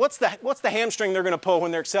acceleration, what's the hamstring they're going to pull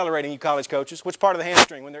when they're accelerating, you college coaches? Which part of the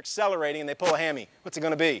hamstring when they're accelerating and they pull a hammy? What's it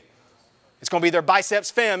going to be? It's going to be their biceps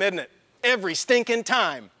fem, isn't it? Every stinking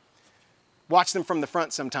time. Watch them from the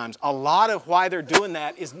front sometimes. A lot of why they're doing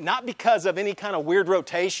that is not because of any kind of weird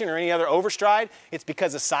rotation or any other overstride. It's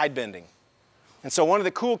because of side bending. And so one of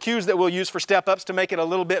the cool cues that we'll use for step-ups to make it a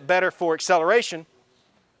little bit better for acceleration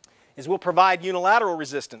is we'll provide unilateral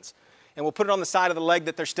resistance. And we'll put it on the side of the leg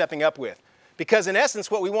that they're stepping up with. Because in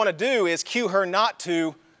essence, what we want to do is cue her not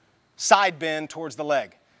to side bend towards the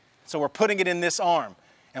leg. So we're putting it in this arm.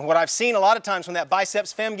 And what I've seen a lot of times when that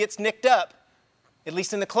biceps fem gets nicked up, at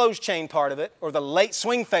least in the closed chain part of it, or the late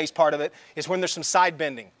swing phase part of it, is when there's some side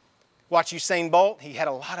bending. Watch Usain Bolt, he had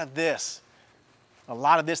a lot of this. A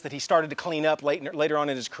lot of this that he started to clean up later on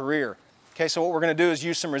in his career. Okay, so what we're going to do is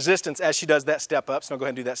use some resistance as she does that step up. So I'll go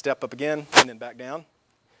ahead and do that step up again, and then back down.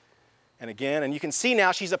 And again, and you can see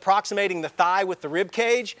now she's approximating the thigh with the rib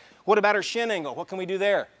cage. What about her shin angle? What can we do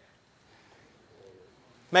there?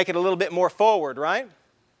 Make it a little bit more forward, right?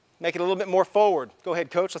 Make it a little bit more forward. Go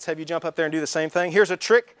ahead, coach. Let's have you jump up there and do the same thing. Here's a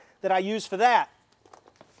trick that I use for that.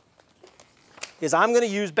 Is I'm going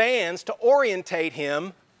to use bands to orientate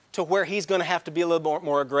him to where he's going to have to be a little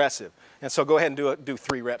more aggressive. And so go ahead and do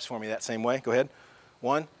 3 reps for me that same way. Go ahead.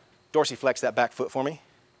 1. Dorsiflex that back foot for me.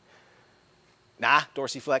 Nah,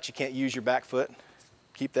 dorsiflex, you can't use your back foot.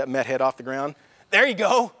 Keep that met head off the ground. There you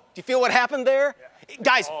go. Do you feel what happened there? Yeah.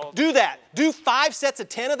 Guys, do that. Do 5 sets of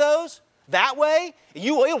 10 of those. That way,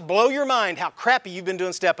 it'll blow your mind how crappy you've been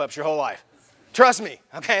doing step-ups your whole life. Trust me.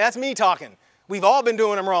 Okay, that's me talking. We've all been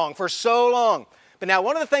doing them wrong for so long. But now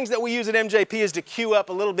one of the things that we use at MJP is to cue up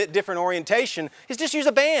a little bit different orientation is just use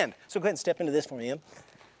a band. So go ahead and step into this for me, Em.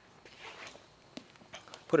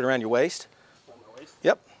 Put it around your waist. On my waist?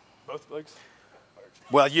 Yep. Both legs?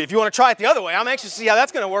 Well, if you want to try it the other way, I'm anxious to see how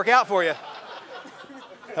that's going to work out for you.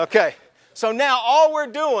 Okay. So now all we're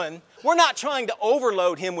doing, we're not trying to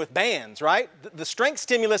overload him with bands, right? The strength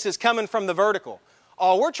stimulus is coming from the vertical.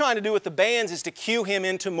 All we're trying to do with the bands is to cue him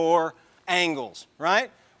into more angles,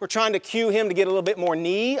 right? We're trying to cue him to get a little bit more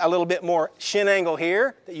knee, a little bit more shin angle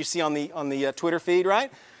here that you see on the Twitter feed,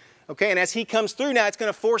 right? Okay, and as he comes through now, it's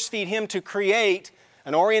going to force feed him to create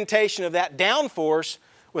an orientation of that down force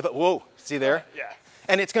with a, whoa, see there? Yeah.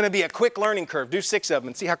 And it's going to be a quick learning curve. Do 6 of them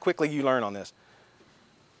and see how quickly you learn on this.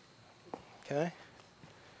 Okay.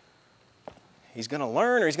 He's going to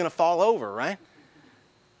learn or he's going to fall over, right?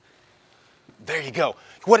 There you go.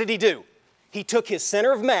 What did he do? He took his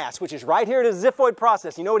center of mass, which is right here at his xiphoid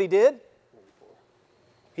process. You know what he did?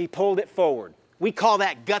 He pulled it forward. We call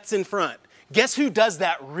that guts in front. Guess who does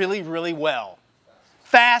that really, really well?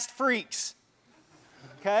 Fast freaks.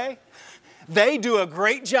 Okay? They do a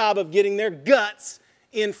great job of getting their guts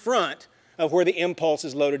in front of where the impulse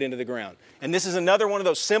is loaded into the ground. And this is another one of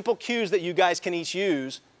those simple cues that you guys can each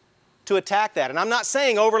use to attack that. And I'm not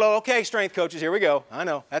saying overload, okay, strength coaches, here we go. I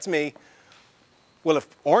know, that's me. Well, if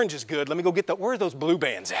orange is good, let me go get where are those blue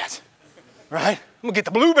bands at? Right? I'm going to get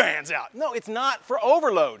the blue bands out. No, it's not for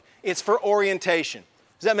overload. It's for orientation.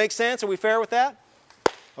 Does that make sense? Are we fair with that?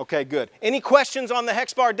 Okay, good. Any questions on the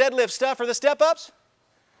hex bar deadlift stuff or the step-ups?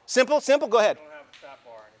 Simple, simple? Go ahead. Don't have a trap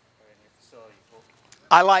bar in your facility.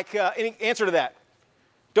 I like any answer to that.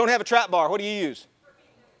 Don't have a trap bar. What do you use?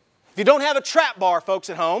 If you don't have a trap bar,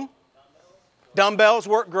 folks at home, dumbbells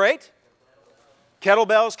work great.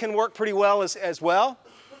 Kettlebells can work pretty well as well.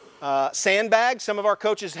 Sandbags, some of our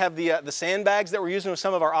coaches have the sandbags that we're using with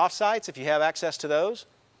some of our offsites, if you have access to those.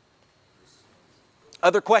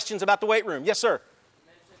 Other questions about the weight room? Yes, sir. You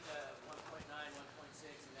mentioned 1.9, 1.6,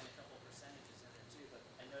 and then a couple of percentages in there too, but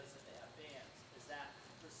I noticed that they have bands. Is that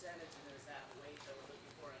percentage and is that weight that we're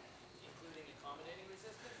looking for, including accommodating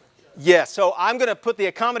resistance? Yes, so I'm going to put the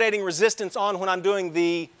accommodating resistance on when I'm doing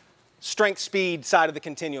the strength speed side of the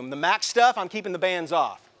continuum. The max stuff, I'm keeping the bands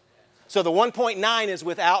off. So the 1.9 is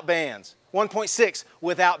without bands. 1.6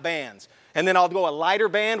 without bands. And then I'll go a lighter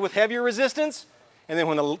band with heavier resistance. And then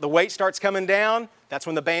when the weight starts coming down, that's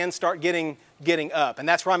when the bands start getting up. And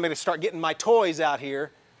that's where I'm going to start getting my toys out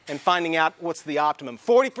here and finding out what's the optimum.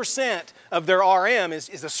 40% of their RM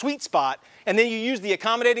is a sweet spot. And then you use the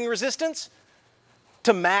accommodating resistance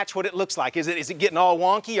to match what it looks like. Is it getting all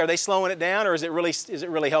wonky? Are they slowing it down? Or is it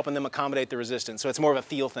really helping them accommodate the resistance? So it's more of a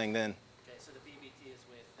feel thing then. Okay, so the BBT is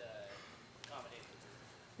with accommodating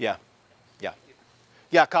resistance. Yeah. Yeah.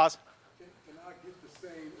 Yeah, Kaz? Can I get the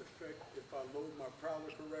same effect if I load my prowler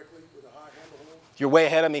correctly with a high handle hold? You're way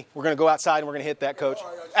ahead of me. We're going to go outside and we're going to hit that, Coach.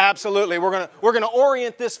 Absolutely. We're going to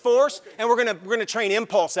orient this force, and we're going to train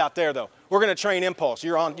impulse out there, though. We're going to train impulse.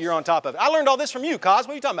 You're on top of it. I learned all this from you, Kaz.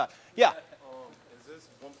 What are you talking about? Yeah. Is this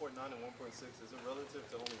 1.9 and 1.6? Is it relative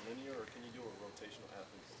to only linear, or can you do a rotational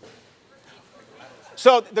athlete?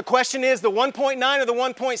 So the question is, the 1.9 or the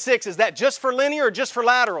 1.6, is that just for linear or just for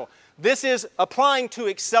lateral? This is applying to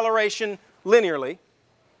acceleration linearly,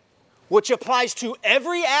 which applies to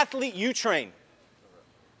every athlete you train.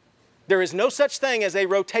 There is no such thing as a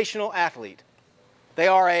rotational athlete. They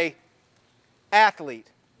are an athlete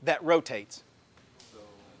that rotates.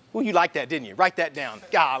 Well, you liked that, didn't you? Write that down.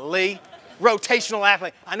 Golly. Rotational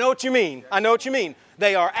athlete. I know what you mean. I know what you mean.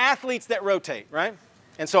 They are athletes that rotate, right?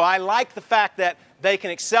 And so I like the fact that they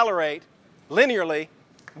can accelerate linearly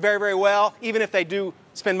very, very well, even if they do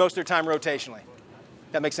spend most of their time rotationally.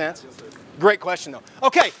 That make sense? Yes, sir. Great question, though.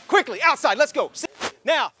 Okay, quickly, outside, let's go.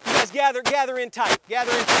 Now, you guys gather in tight.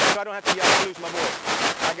 Gather in tight so I don't have to lose my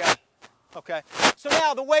voice. I got it. Okay. So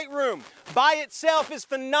now, the weight room by itself is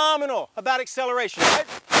phenomenal about acceleration, right?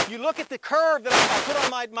 You look at the curve that I put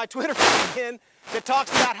on my Twitter feed again that talks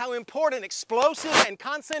about how important explosive and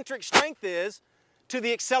concentric strength is to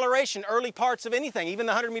the acceleration, early parts of anything, even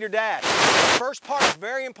the 100-meter dash. The first part is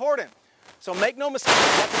very important. So make no mistake,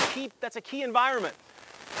 that's a key environment.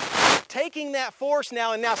 Taking that force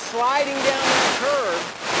now and sliding down that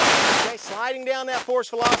curve, okay, sliding down that force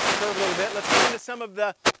velocity curve a little bit. Let's get into some of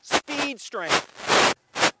the speed strength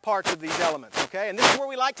parts of these elements, okay? And this is where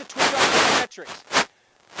we like to tweak our plyometrics.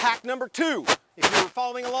 Hack number 2, if you were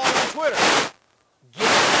following along on Twitter, get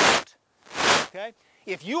out, okay?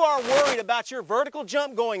 If you are worried about your vertical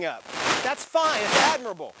jump going up, that's fine, it's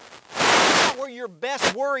admirable. That's not where your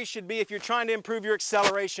best worry should be if you're trying to improve your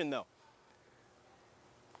acceleration, though.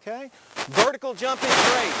 Okay? Vertical jumping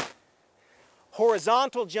is great.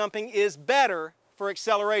 Horizontal jumping is better for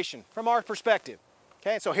acceleration from our perspective.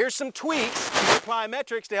 Okay, so here's some tweaks to your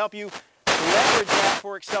plyometrics to help you leverage that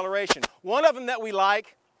for acceleration. One of them that we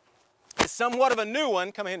like is somewhat of a new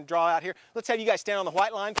one. Come ahead and draw out here. Let's have you guys stand on the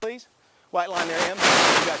white line, please. White line there, Em.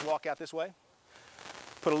 You guys walk out this way.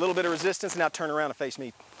 Put a little bit of resistance, and now turn around and face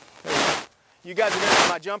me. There you go. You guys are going to be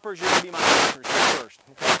my jumpers. You're going to be my jumpers first.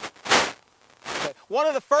 Okay? Okay. One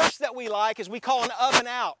of the first that we like is we call an up and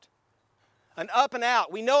out. An up and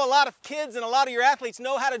out. We know a lot of kids and a lot of your athletes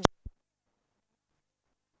know how to jump.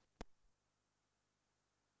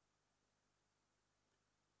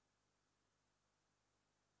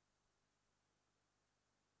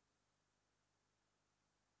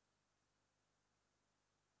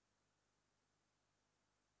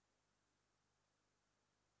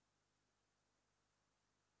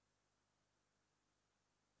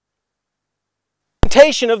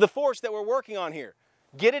 Of the force that we're working on here.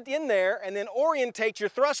 Get it in there and then orientate your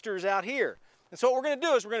thrusters out here. And so what we're going to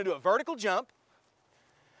do is we're going to do a vertical jump,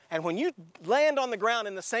 and when you land on the ground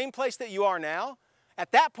in the same place that you are now,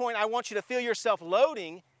 at that point I want you to feel yourself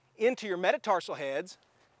loading into your metatarsal heads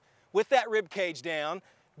with that rib cage down,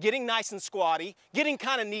 getting nice and squatty, getting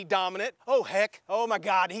kind of knee dominant. Oh heck, oh my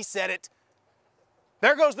God, he said it.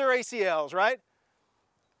 There goes their ACLs, right?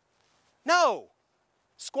 No.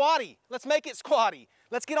 Squatty. Let's make it squatty.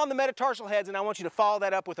 Let's get on the metatarsal heads, and I want you to follow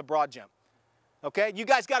that up with a broad jump. Okay? You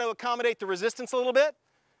guys got to accommodate the resistance a little bit.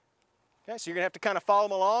 Okay? So you're going to have to kind of follow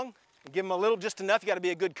them along and give them a little, just enough. You got to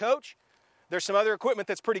be a good coach. There's some other equipment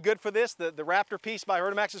that's pretty good for this. The Raptor piece by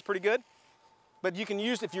Ergomax is pretty good. But you can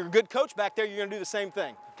use, if you're a good coach back there, you're going to do the same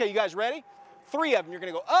thing. Okay, you guys ready? 3 of them. You're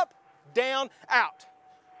going to go up, down, out.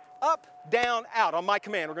 Up, down, out. On my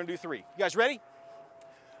command, we're going to do 3. You guys ready?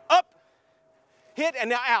 Up, hit, and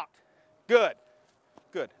now out. Good.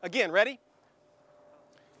 Good. Again, ready?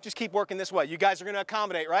 Just keep working this way. You guys are going to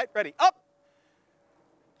accommodate, right? Ready? Up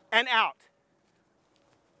and out.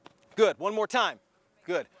 Good. One more time.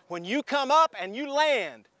 Good. When you come up and you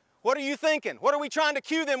land, what are you thinking? What are we trying to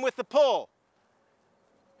cue them with the pull?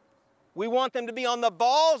 We want them to be on the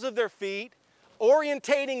balls of their feet,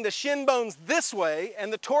 orientating the shin bones this way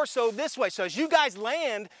and the torso this way. So as you guys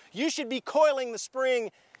land, you should be coiling the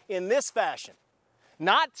spring in this fashion.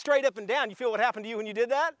 Not straight up and down. You feel what happened to you when you did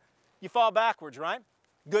that? You fall backwards, right?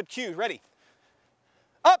 Good cue. Ready?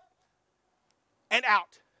 Up and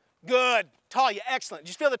out. Good. Talia, excellent. Did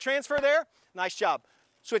you feel the transfer there? Nice job.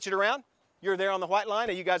 Switch it around. You're there on the white line,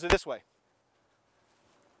 and you guys are this way.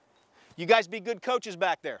 You guys be good coaches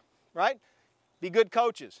back there, right? Be good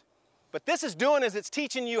coaches. But this is doing is it's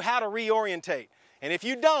teaching you how to reorientate. And if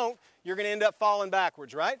you don't, you're going to end up falling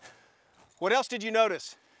backwards, right? What else did you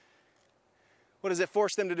notice? What does it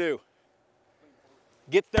force them to do?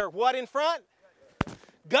 Get their what in front?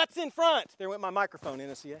 Guts in front. There went my microphone,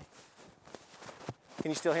 NSCA.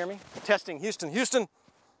 Can you still hear me? Testing, Houston, Houston,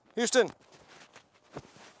 Houston.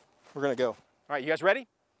 We're gonna go. All right, you guys ready?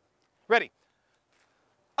 Ready.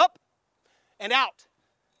 Up and out.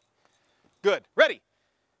 Good. Ready.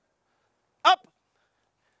 Up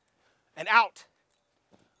and out.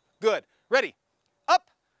 Good. Ready. Up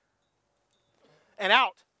and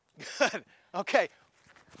out. Good. Okay.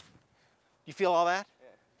 You feel all that? Yeah.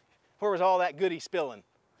 Where was all that goodie spilling?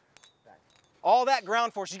 All that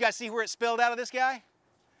ground force. You guys see where it spilled out of this guy?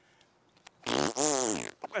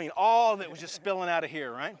 I mean, all of it was just spilling out of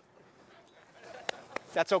here, right?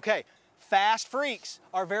 That's okay. Fast freaks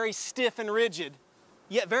are very stiff and rigid,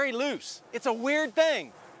 yet very loose. It's a weird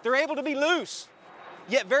thing. They're able to be loose,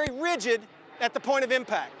 yet very rigid at the point of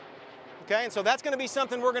impact. Okay, and so that's going to be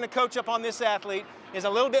something we're going to coach up on this athlete, is a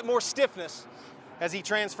little bit more stiffness as he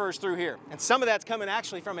transfers through here. And some of that's coming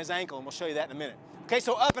actually from his ankle, and we'll show you that in a minute. Okay,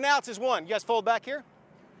 so up and outs is one. You guys fold back here.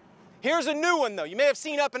 Here's a new one, though. You may have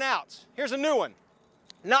seen up and outs. Here's a new one.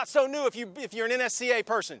 Not so new if you're an NSCA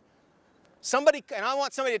person. Somebody, and I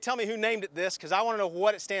want somebody to tell me who named it this, because I want to know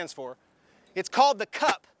what it stands for. It's called the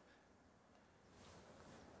cup.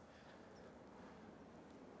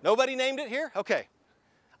 Nobody named it here? Okay.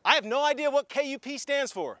 I have no idea what KUP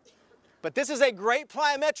stands for, but this is a great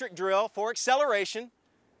plyometric drill for acceleration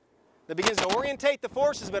that begins to orientate the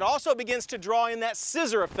forces, but also begins to draw in that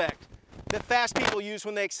scissor effect that fast people use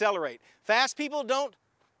when they accelerate. Fast people don't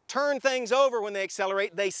turn things over when they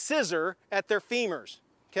accelerate, they scissor at their femurs,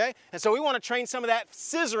 okay? And so we want to train some of that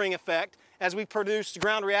scissoring effect as we produce the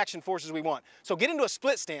ground reaction forces we want. So get into a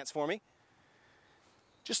split stance for me.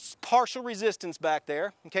 Just partial resistance back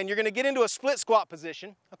there, okay? And you're going to get into a split squat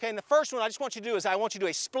position, okay? And the first one I just want you to do is I want you to do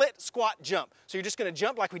a split squat jump. So you're just going to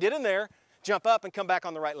jump like we did in there, jump up and come back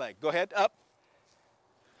on the right leg. Go ahead, up.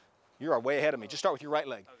 You are way ahead of me. Just start with your right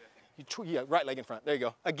leg. Okay. Yeah, right leg in front. There you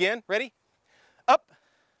go. Again, ready? Up.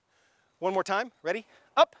 One more time. Ready?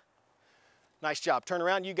 Up. Nice job. Turn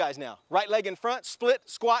around, you guys now. Right leg in front, split,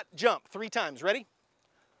 squat, jump. 3 times. Ready?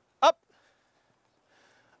 Up.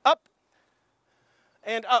 Up.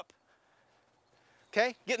 And up.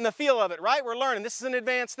 Okay? Getting the feel of it, right? We're learning. This is an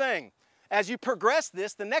advanced thing. As you progress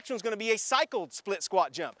this, the next one's going to be a cycled split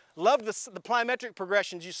squat jump. Love the plyometric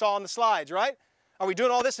progressions you saw on the slides, right? Are we doing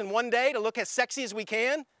all this in one day to look as sexy as we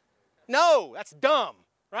can? No, that's dumb,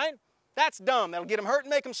 right? That's dumb. That'll get them hurt and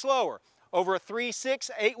make them slower. Over a 3,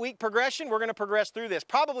 6, 8 week progression, we're going to progress through this.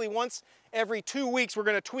 Probably once every 2 weeks, we're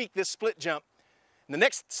going to tweak this split jump. And the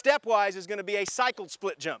next stepwise is going to be a cycled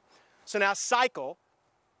split jump. So now cycle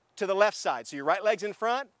to the left side. So your right leg's in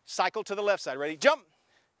front, cycle to the left side. Ready? Jump,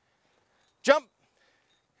 jump,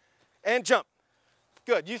 and jump.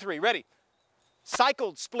 Good, you 3, ready?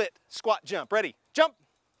 Cycled split squat jump. Ready? Jump,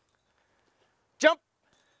 jump,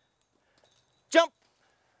 jump.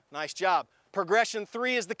 Nice job. Progression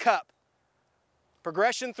 3 is the cup.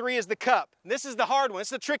 Progression 3 is the cup. And this is the hard one. This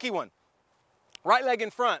is the tricky one. Right leg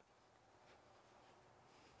in front.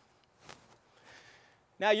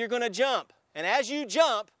 Now you're going to jump. And as you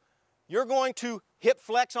jump, you're going to hip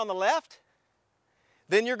flex on the left.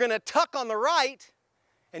 Then you're going to tuck on the right.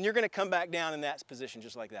 And you're going to come back down in that position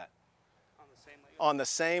just like that. On the same leg? On the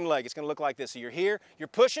same leg. It's going to look like this. So you're here. You're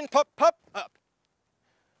pushing, pup, pup, up.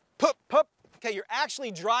 Pup, pup. Okay, you're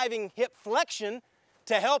actually driving hip flexion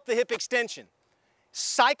to help the hip extension.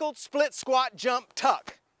 Cycled split squat jump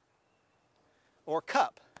tuck or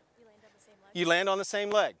cup. You land on the same leg? You land on the same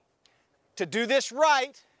leg. To do this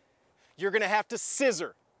right, you're going to have to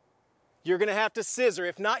scissor. You're going to have to scissor.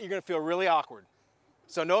 If not, you're going to feel really awkward.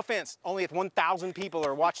 So no offense, only if 1,000 people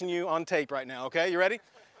are watching you on tape right now, okay? You ready?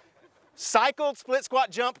 Cycled split squat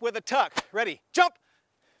jump with a tuck. Ready? Jump.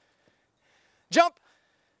 Jump.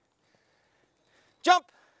 Jump.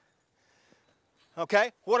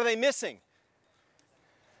 Okay, what are they missing?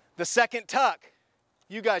 The second tuck.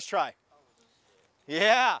 You guys try.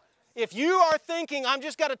 Yeah. If you are thinking, I'm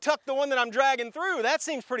just got to tuck the one that I'm dragging through, that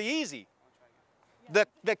seems pretty easy.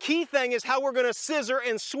 The key thing is how we're going to scissor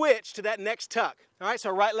and switch to that next tuck. All right,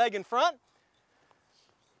 so right leg in front.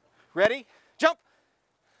 Ready? Jump.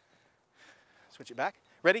 Switch it back.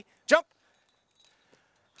 Ready? Jump.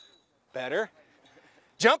 Better.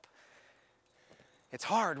 Jump. It's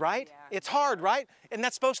hard, right? Yeah. It's hard, right? And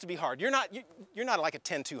that's supposed to be hard. You're not like a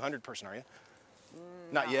 10-200 person, are you?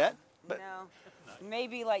 Not yet? But No,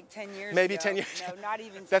 maybe like 10 years maybe ago. 10 years. No, not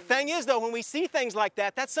even 10 The years. thing is, though, when we see things like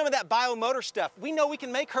that, that's some of that biomotor stuff. We know we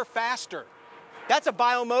can make her faster. That's a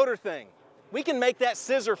biomotor thing. We can make that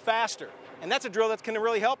scissor faster. And that's a drill that's going to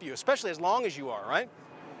really help you, especially as long as you are, right?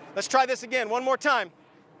 Let's try this again one more time.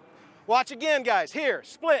 Watch again, guys. Here,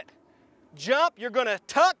 split. jump, you're going to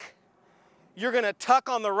tuck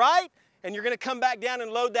on the right, and you're going to come back down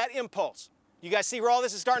and load that impulse. You guys see where all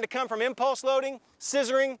this is starting to come from? Impulse loading,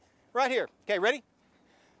 scissoring, right here. Okay, ready?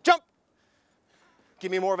 Jump.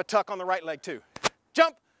 Give me more of a tuck on the right leg too.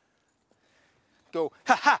 Jump. Go,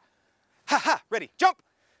 ha ha, ha ha, ready, jump.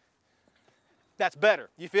 That's better.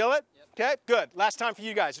 You feel it? Yep. Okay, good. Last time for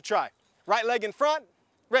you guys to try. Right leg in front,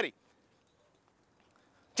 ready.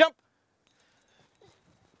 Jump.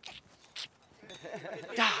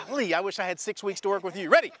 Golly, I wish I had 6 weeks to work with you.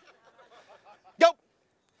 Ready. Go.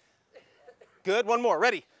 Good, one more,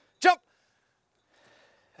 ready. Jump.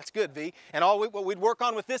 That's good, V. And what we'd work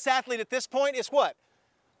on with this athlete at this point is what?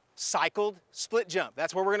 Cycled split jump.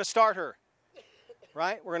 That's where we're going to start her.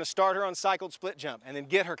 Right? We're going to start her on cycled split jump and then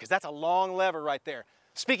get her, because that's a long lever right there.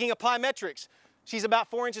 Speaking of plyometrics, she's about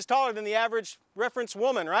 4 inches taller than the average reference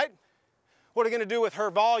woman, right? What are we going to do with her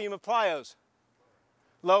volume of plyos?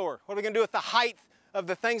 Lower. What are we going to do with the height of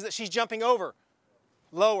the things that she's jumping over?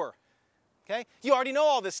 Lower. Okay? You already know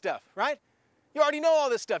all this stuff, right? You already know all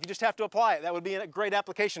this stuff. You just have to apply it. That would be a great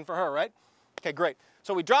application for her, right? Okay, great.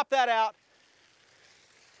 So we drop that out.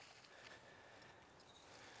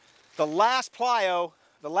 The last plyo,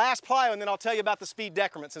 and then I'll tell you about the speed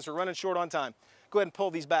decrement since we're running short on time. Go ahead and pull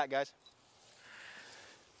these back, guys.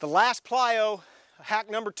 The last plyo, hack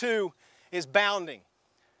number 2, is bounding.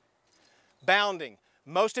 Bounding.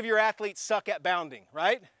 Most of your athletes suck at bounding,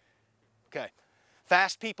 right? Okay.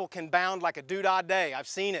 Fast people can bound like a doodah day. I've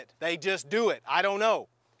seen it. They just do it. I don't know.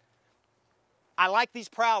 I like these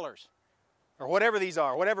prowlers, or whatever these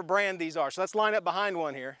are, whatever brand these are. So let's line up behind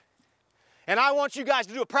one here. And I want you guys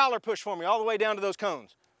to do a prowler push for me all the way down to those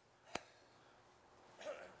cones.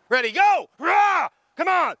 Ready, go! Rah! Come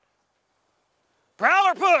on!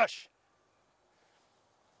 Prowler push!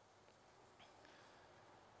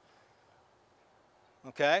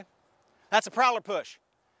 Okay? That's a prowler push.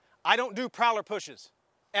 I don't do prowler pushes,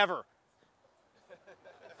 ever.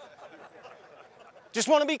 Just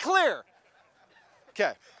want to be clear.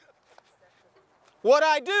 Okay. What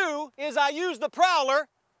I do is I use the prowler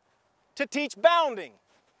to teach bounding.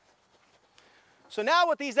 So now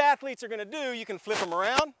what these athletes are going to do, you can flip them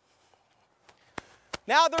around.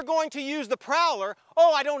 Now they're going to use the prowler.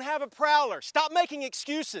 Oh, I don't have a prowler. Stop making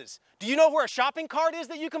excuses. Do you know where a shopping cart is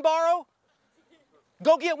that you can borrow?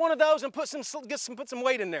 Go get one of those and put some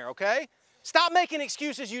weight in there, okay? Stop making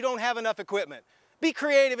excuses you don't have enough equipment. Be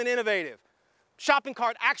creative and innovative. Shopping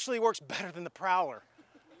cart actually works better than the prowler.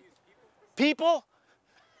 People?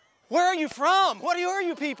 Where are you from? What are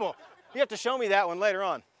you people? You have to show me that one later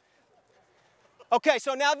on. Okay,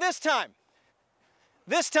 so now this time,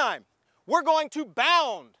 we're going to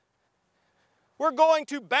bound. We're going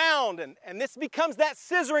to bound, and this becomes that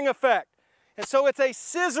scissoring effect. And so it's a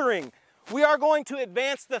scissoring. We are going to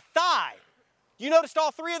advance the thigh. You noticed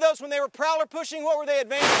all 3 of those when they were prowler pushing, what were they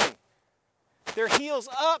advancing? Their heels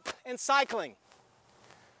up and cycling.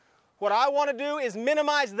 What I want to do is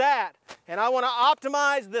minimize that, and I want to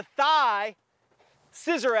optimize the thigh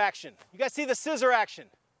scissor action. You guys see the scissor action?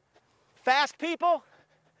 Fast people,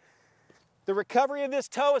 the recovery of this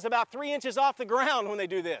toe is about 3 inches off the ground when they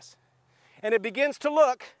do this. And it begins to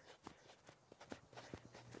look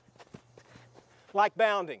like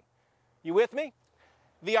bounding. You with me?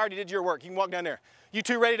 V already did your work. You can walk down there. You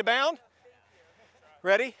two ready to bound?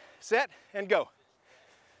 Ready, set, and go.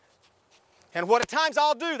 And what at times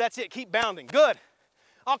I'll do, that's it, keep bounding. Good.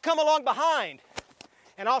 I'll come along behind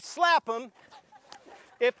and I'll slap them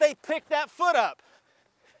if they pick that foot up.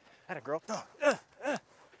 Atta girl.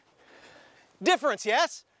 Difference,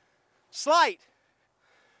 yes? Slight.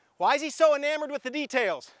 Why is he so enamored with the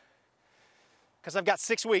details? Because I've got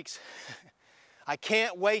 6 weeks. I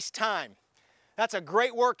can't waste time. That's a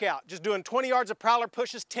great workout. Just doing 20 yards of prowler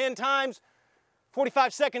pushes 10 times,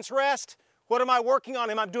 45 seconds rest. What am I working on?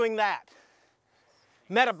 Am I doing that?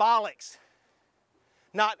 Metabolics,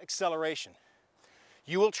 not acceleration.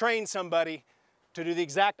 You will train somebody to do the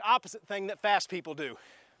exact opposite thing that fast people do,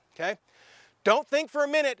 okay? Don't think for a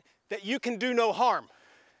minute that you can do no harm,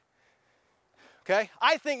 okay?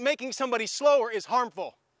 I think making somebody slower is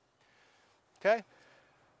harmful, okay?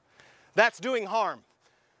 That's doing harm.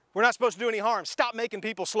 We're not supposed to do any harm. Stop making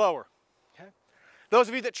people slower, okay? Those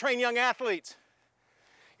of you that train young athletes,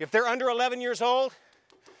 if they're under 11 years old,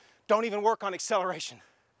 don't even work on acceleration.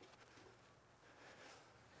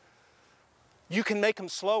 You can make them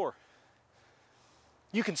slower.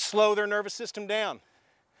 You can slow their nervous system down.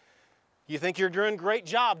 You think you're doing a great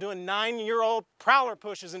job doing 9-year-old prowler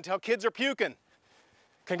pushes until kids are puking.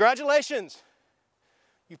 Congratulations.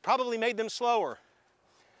 You've probably made them slower.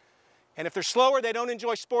 And if they're slower, they don't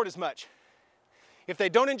enjoy sport as much. If they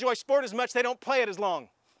don't enjoy sport as much, they don't play it as long.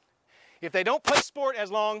 If they don't play sport as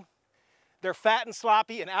long, they're fat and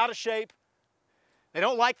sloppy and out of shape. They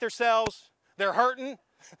don't like themselves. They're hurting,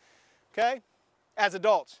 okay, as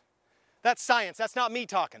adults. That's science. That's not me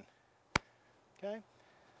talking, okay?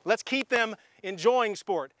 Let's keep them enjoying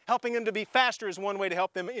sport. Helping them to be faster is one way to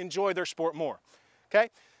help them enjoy their sport more, okay?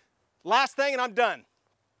 Last thing, and I'm done.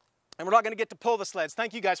 And we're not going to get to pull the sleds.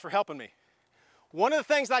 Thank you guys for helping me. One of the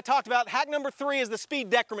things that I talked about, hack number 3, is the speed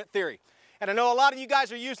decrement theory. And I know a lot of you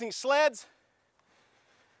guys are using sleds.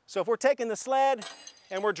 So if we're taking the sled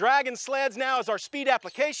and we're dragging sleds now as our speed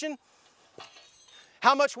application,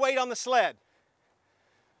 how much weight on the sled?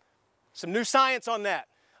 Some new science on that.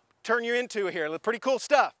 Turn you into here, pretty cool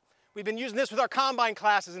stuff. We've been using this with our combine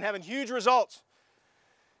classes and having huge results.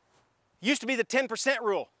 Used to be the 10%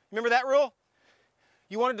 rule. Remember that rule?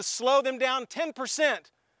 You wanted to slow them down 10%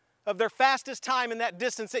 of their fastest time in that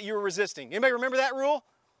distance that you were resisting. Anybody remember that rule?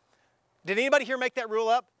 Did anybody here make that rule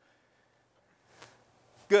up?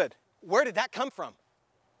 Good. Where did that come from?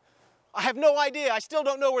 I have no idea. I still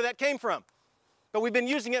don't know where that came from. But we've been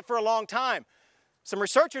using it for a long time. Some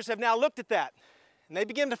researchers have now looked at that, and they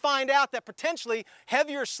begin to find out that potentially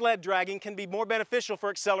heavier sled dragging can be more beneficial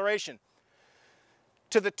for acceleration.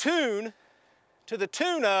 To the tune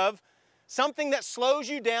of something that slows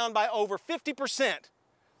you down by over 50%,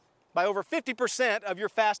 of your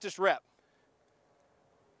fastest rep.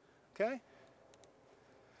 Okay?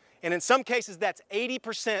 And in some cases, that's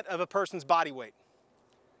 80% of a person's body weight.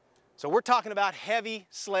 So we're talking about heavy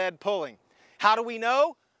sled pulling. How do we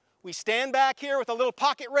know? We stand back here with a little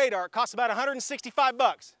pocket radar. It costs about 165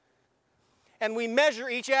 bucks. And we measure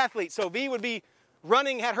each athlete. So V would be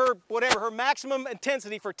running at her maximum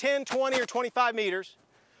intensity for 10, 20, or 25 meters.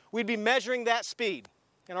 We'd be measuring that speed.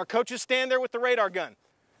 And our coaches stand there with the radar gun.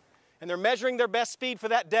 And they're measuring their best speed for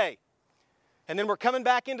that day. And then we're coming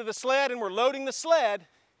back into the sled and we're loading the sled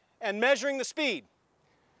and measuring the speed.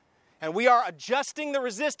 And we are adjusting the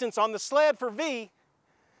resistance on the sled for V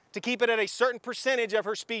to keep it at a certain percentage of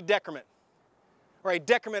her speed decrement, or a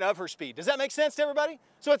decrement of her speed. Does that make sense to everybody?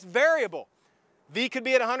 So it's variable. V could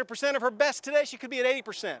be at 100% of her best today, she could be at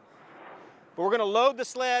 80%. But we're going to load the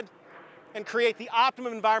sled and create the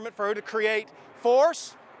optimum environment for her to create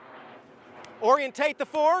force, orientate the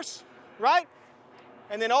force, right?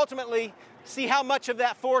 And then ultimately see how much of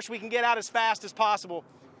that force we can get out as fast as possible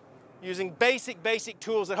using basic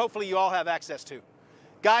tools that hopefully you all have access to.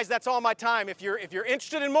 Guys, that's all my time. If you're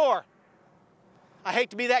interested in more, I hate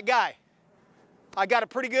to be that guy. I got a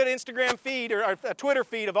pretty good Instagram feed or a Twitter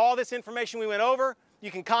feed of all this information we went over.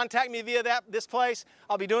 You can contact me via this place.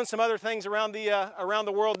 I'll be doing some other things around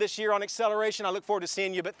the world this year on acceleration. I look forward to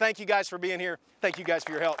seeing you, but thank you guys for being here. Thank you guys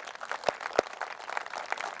for your help.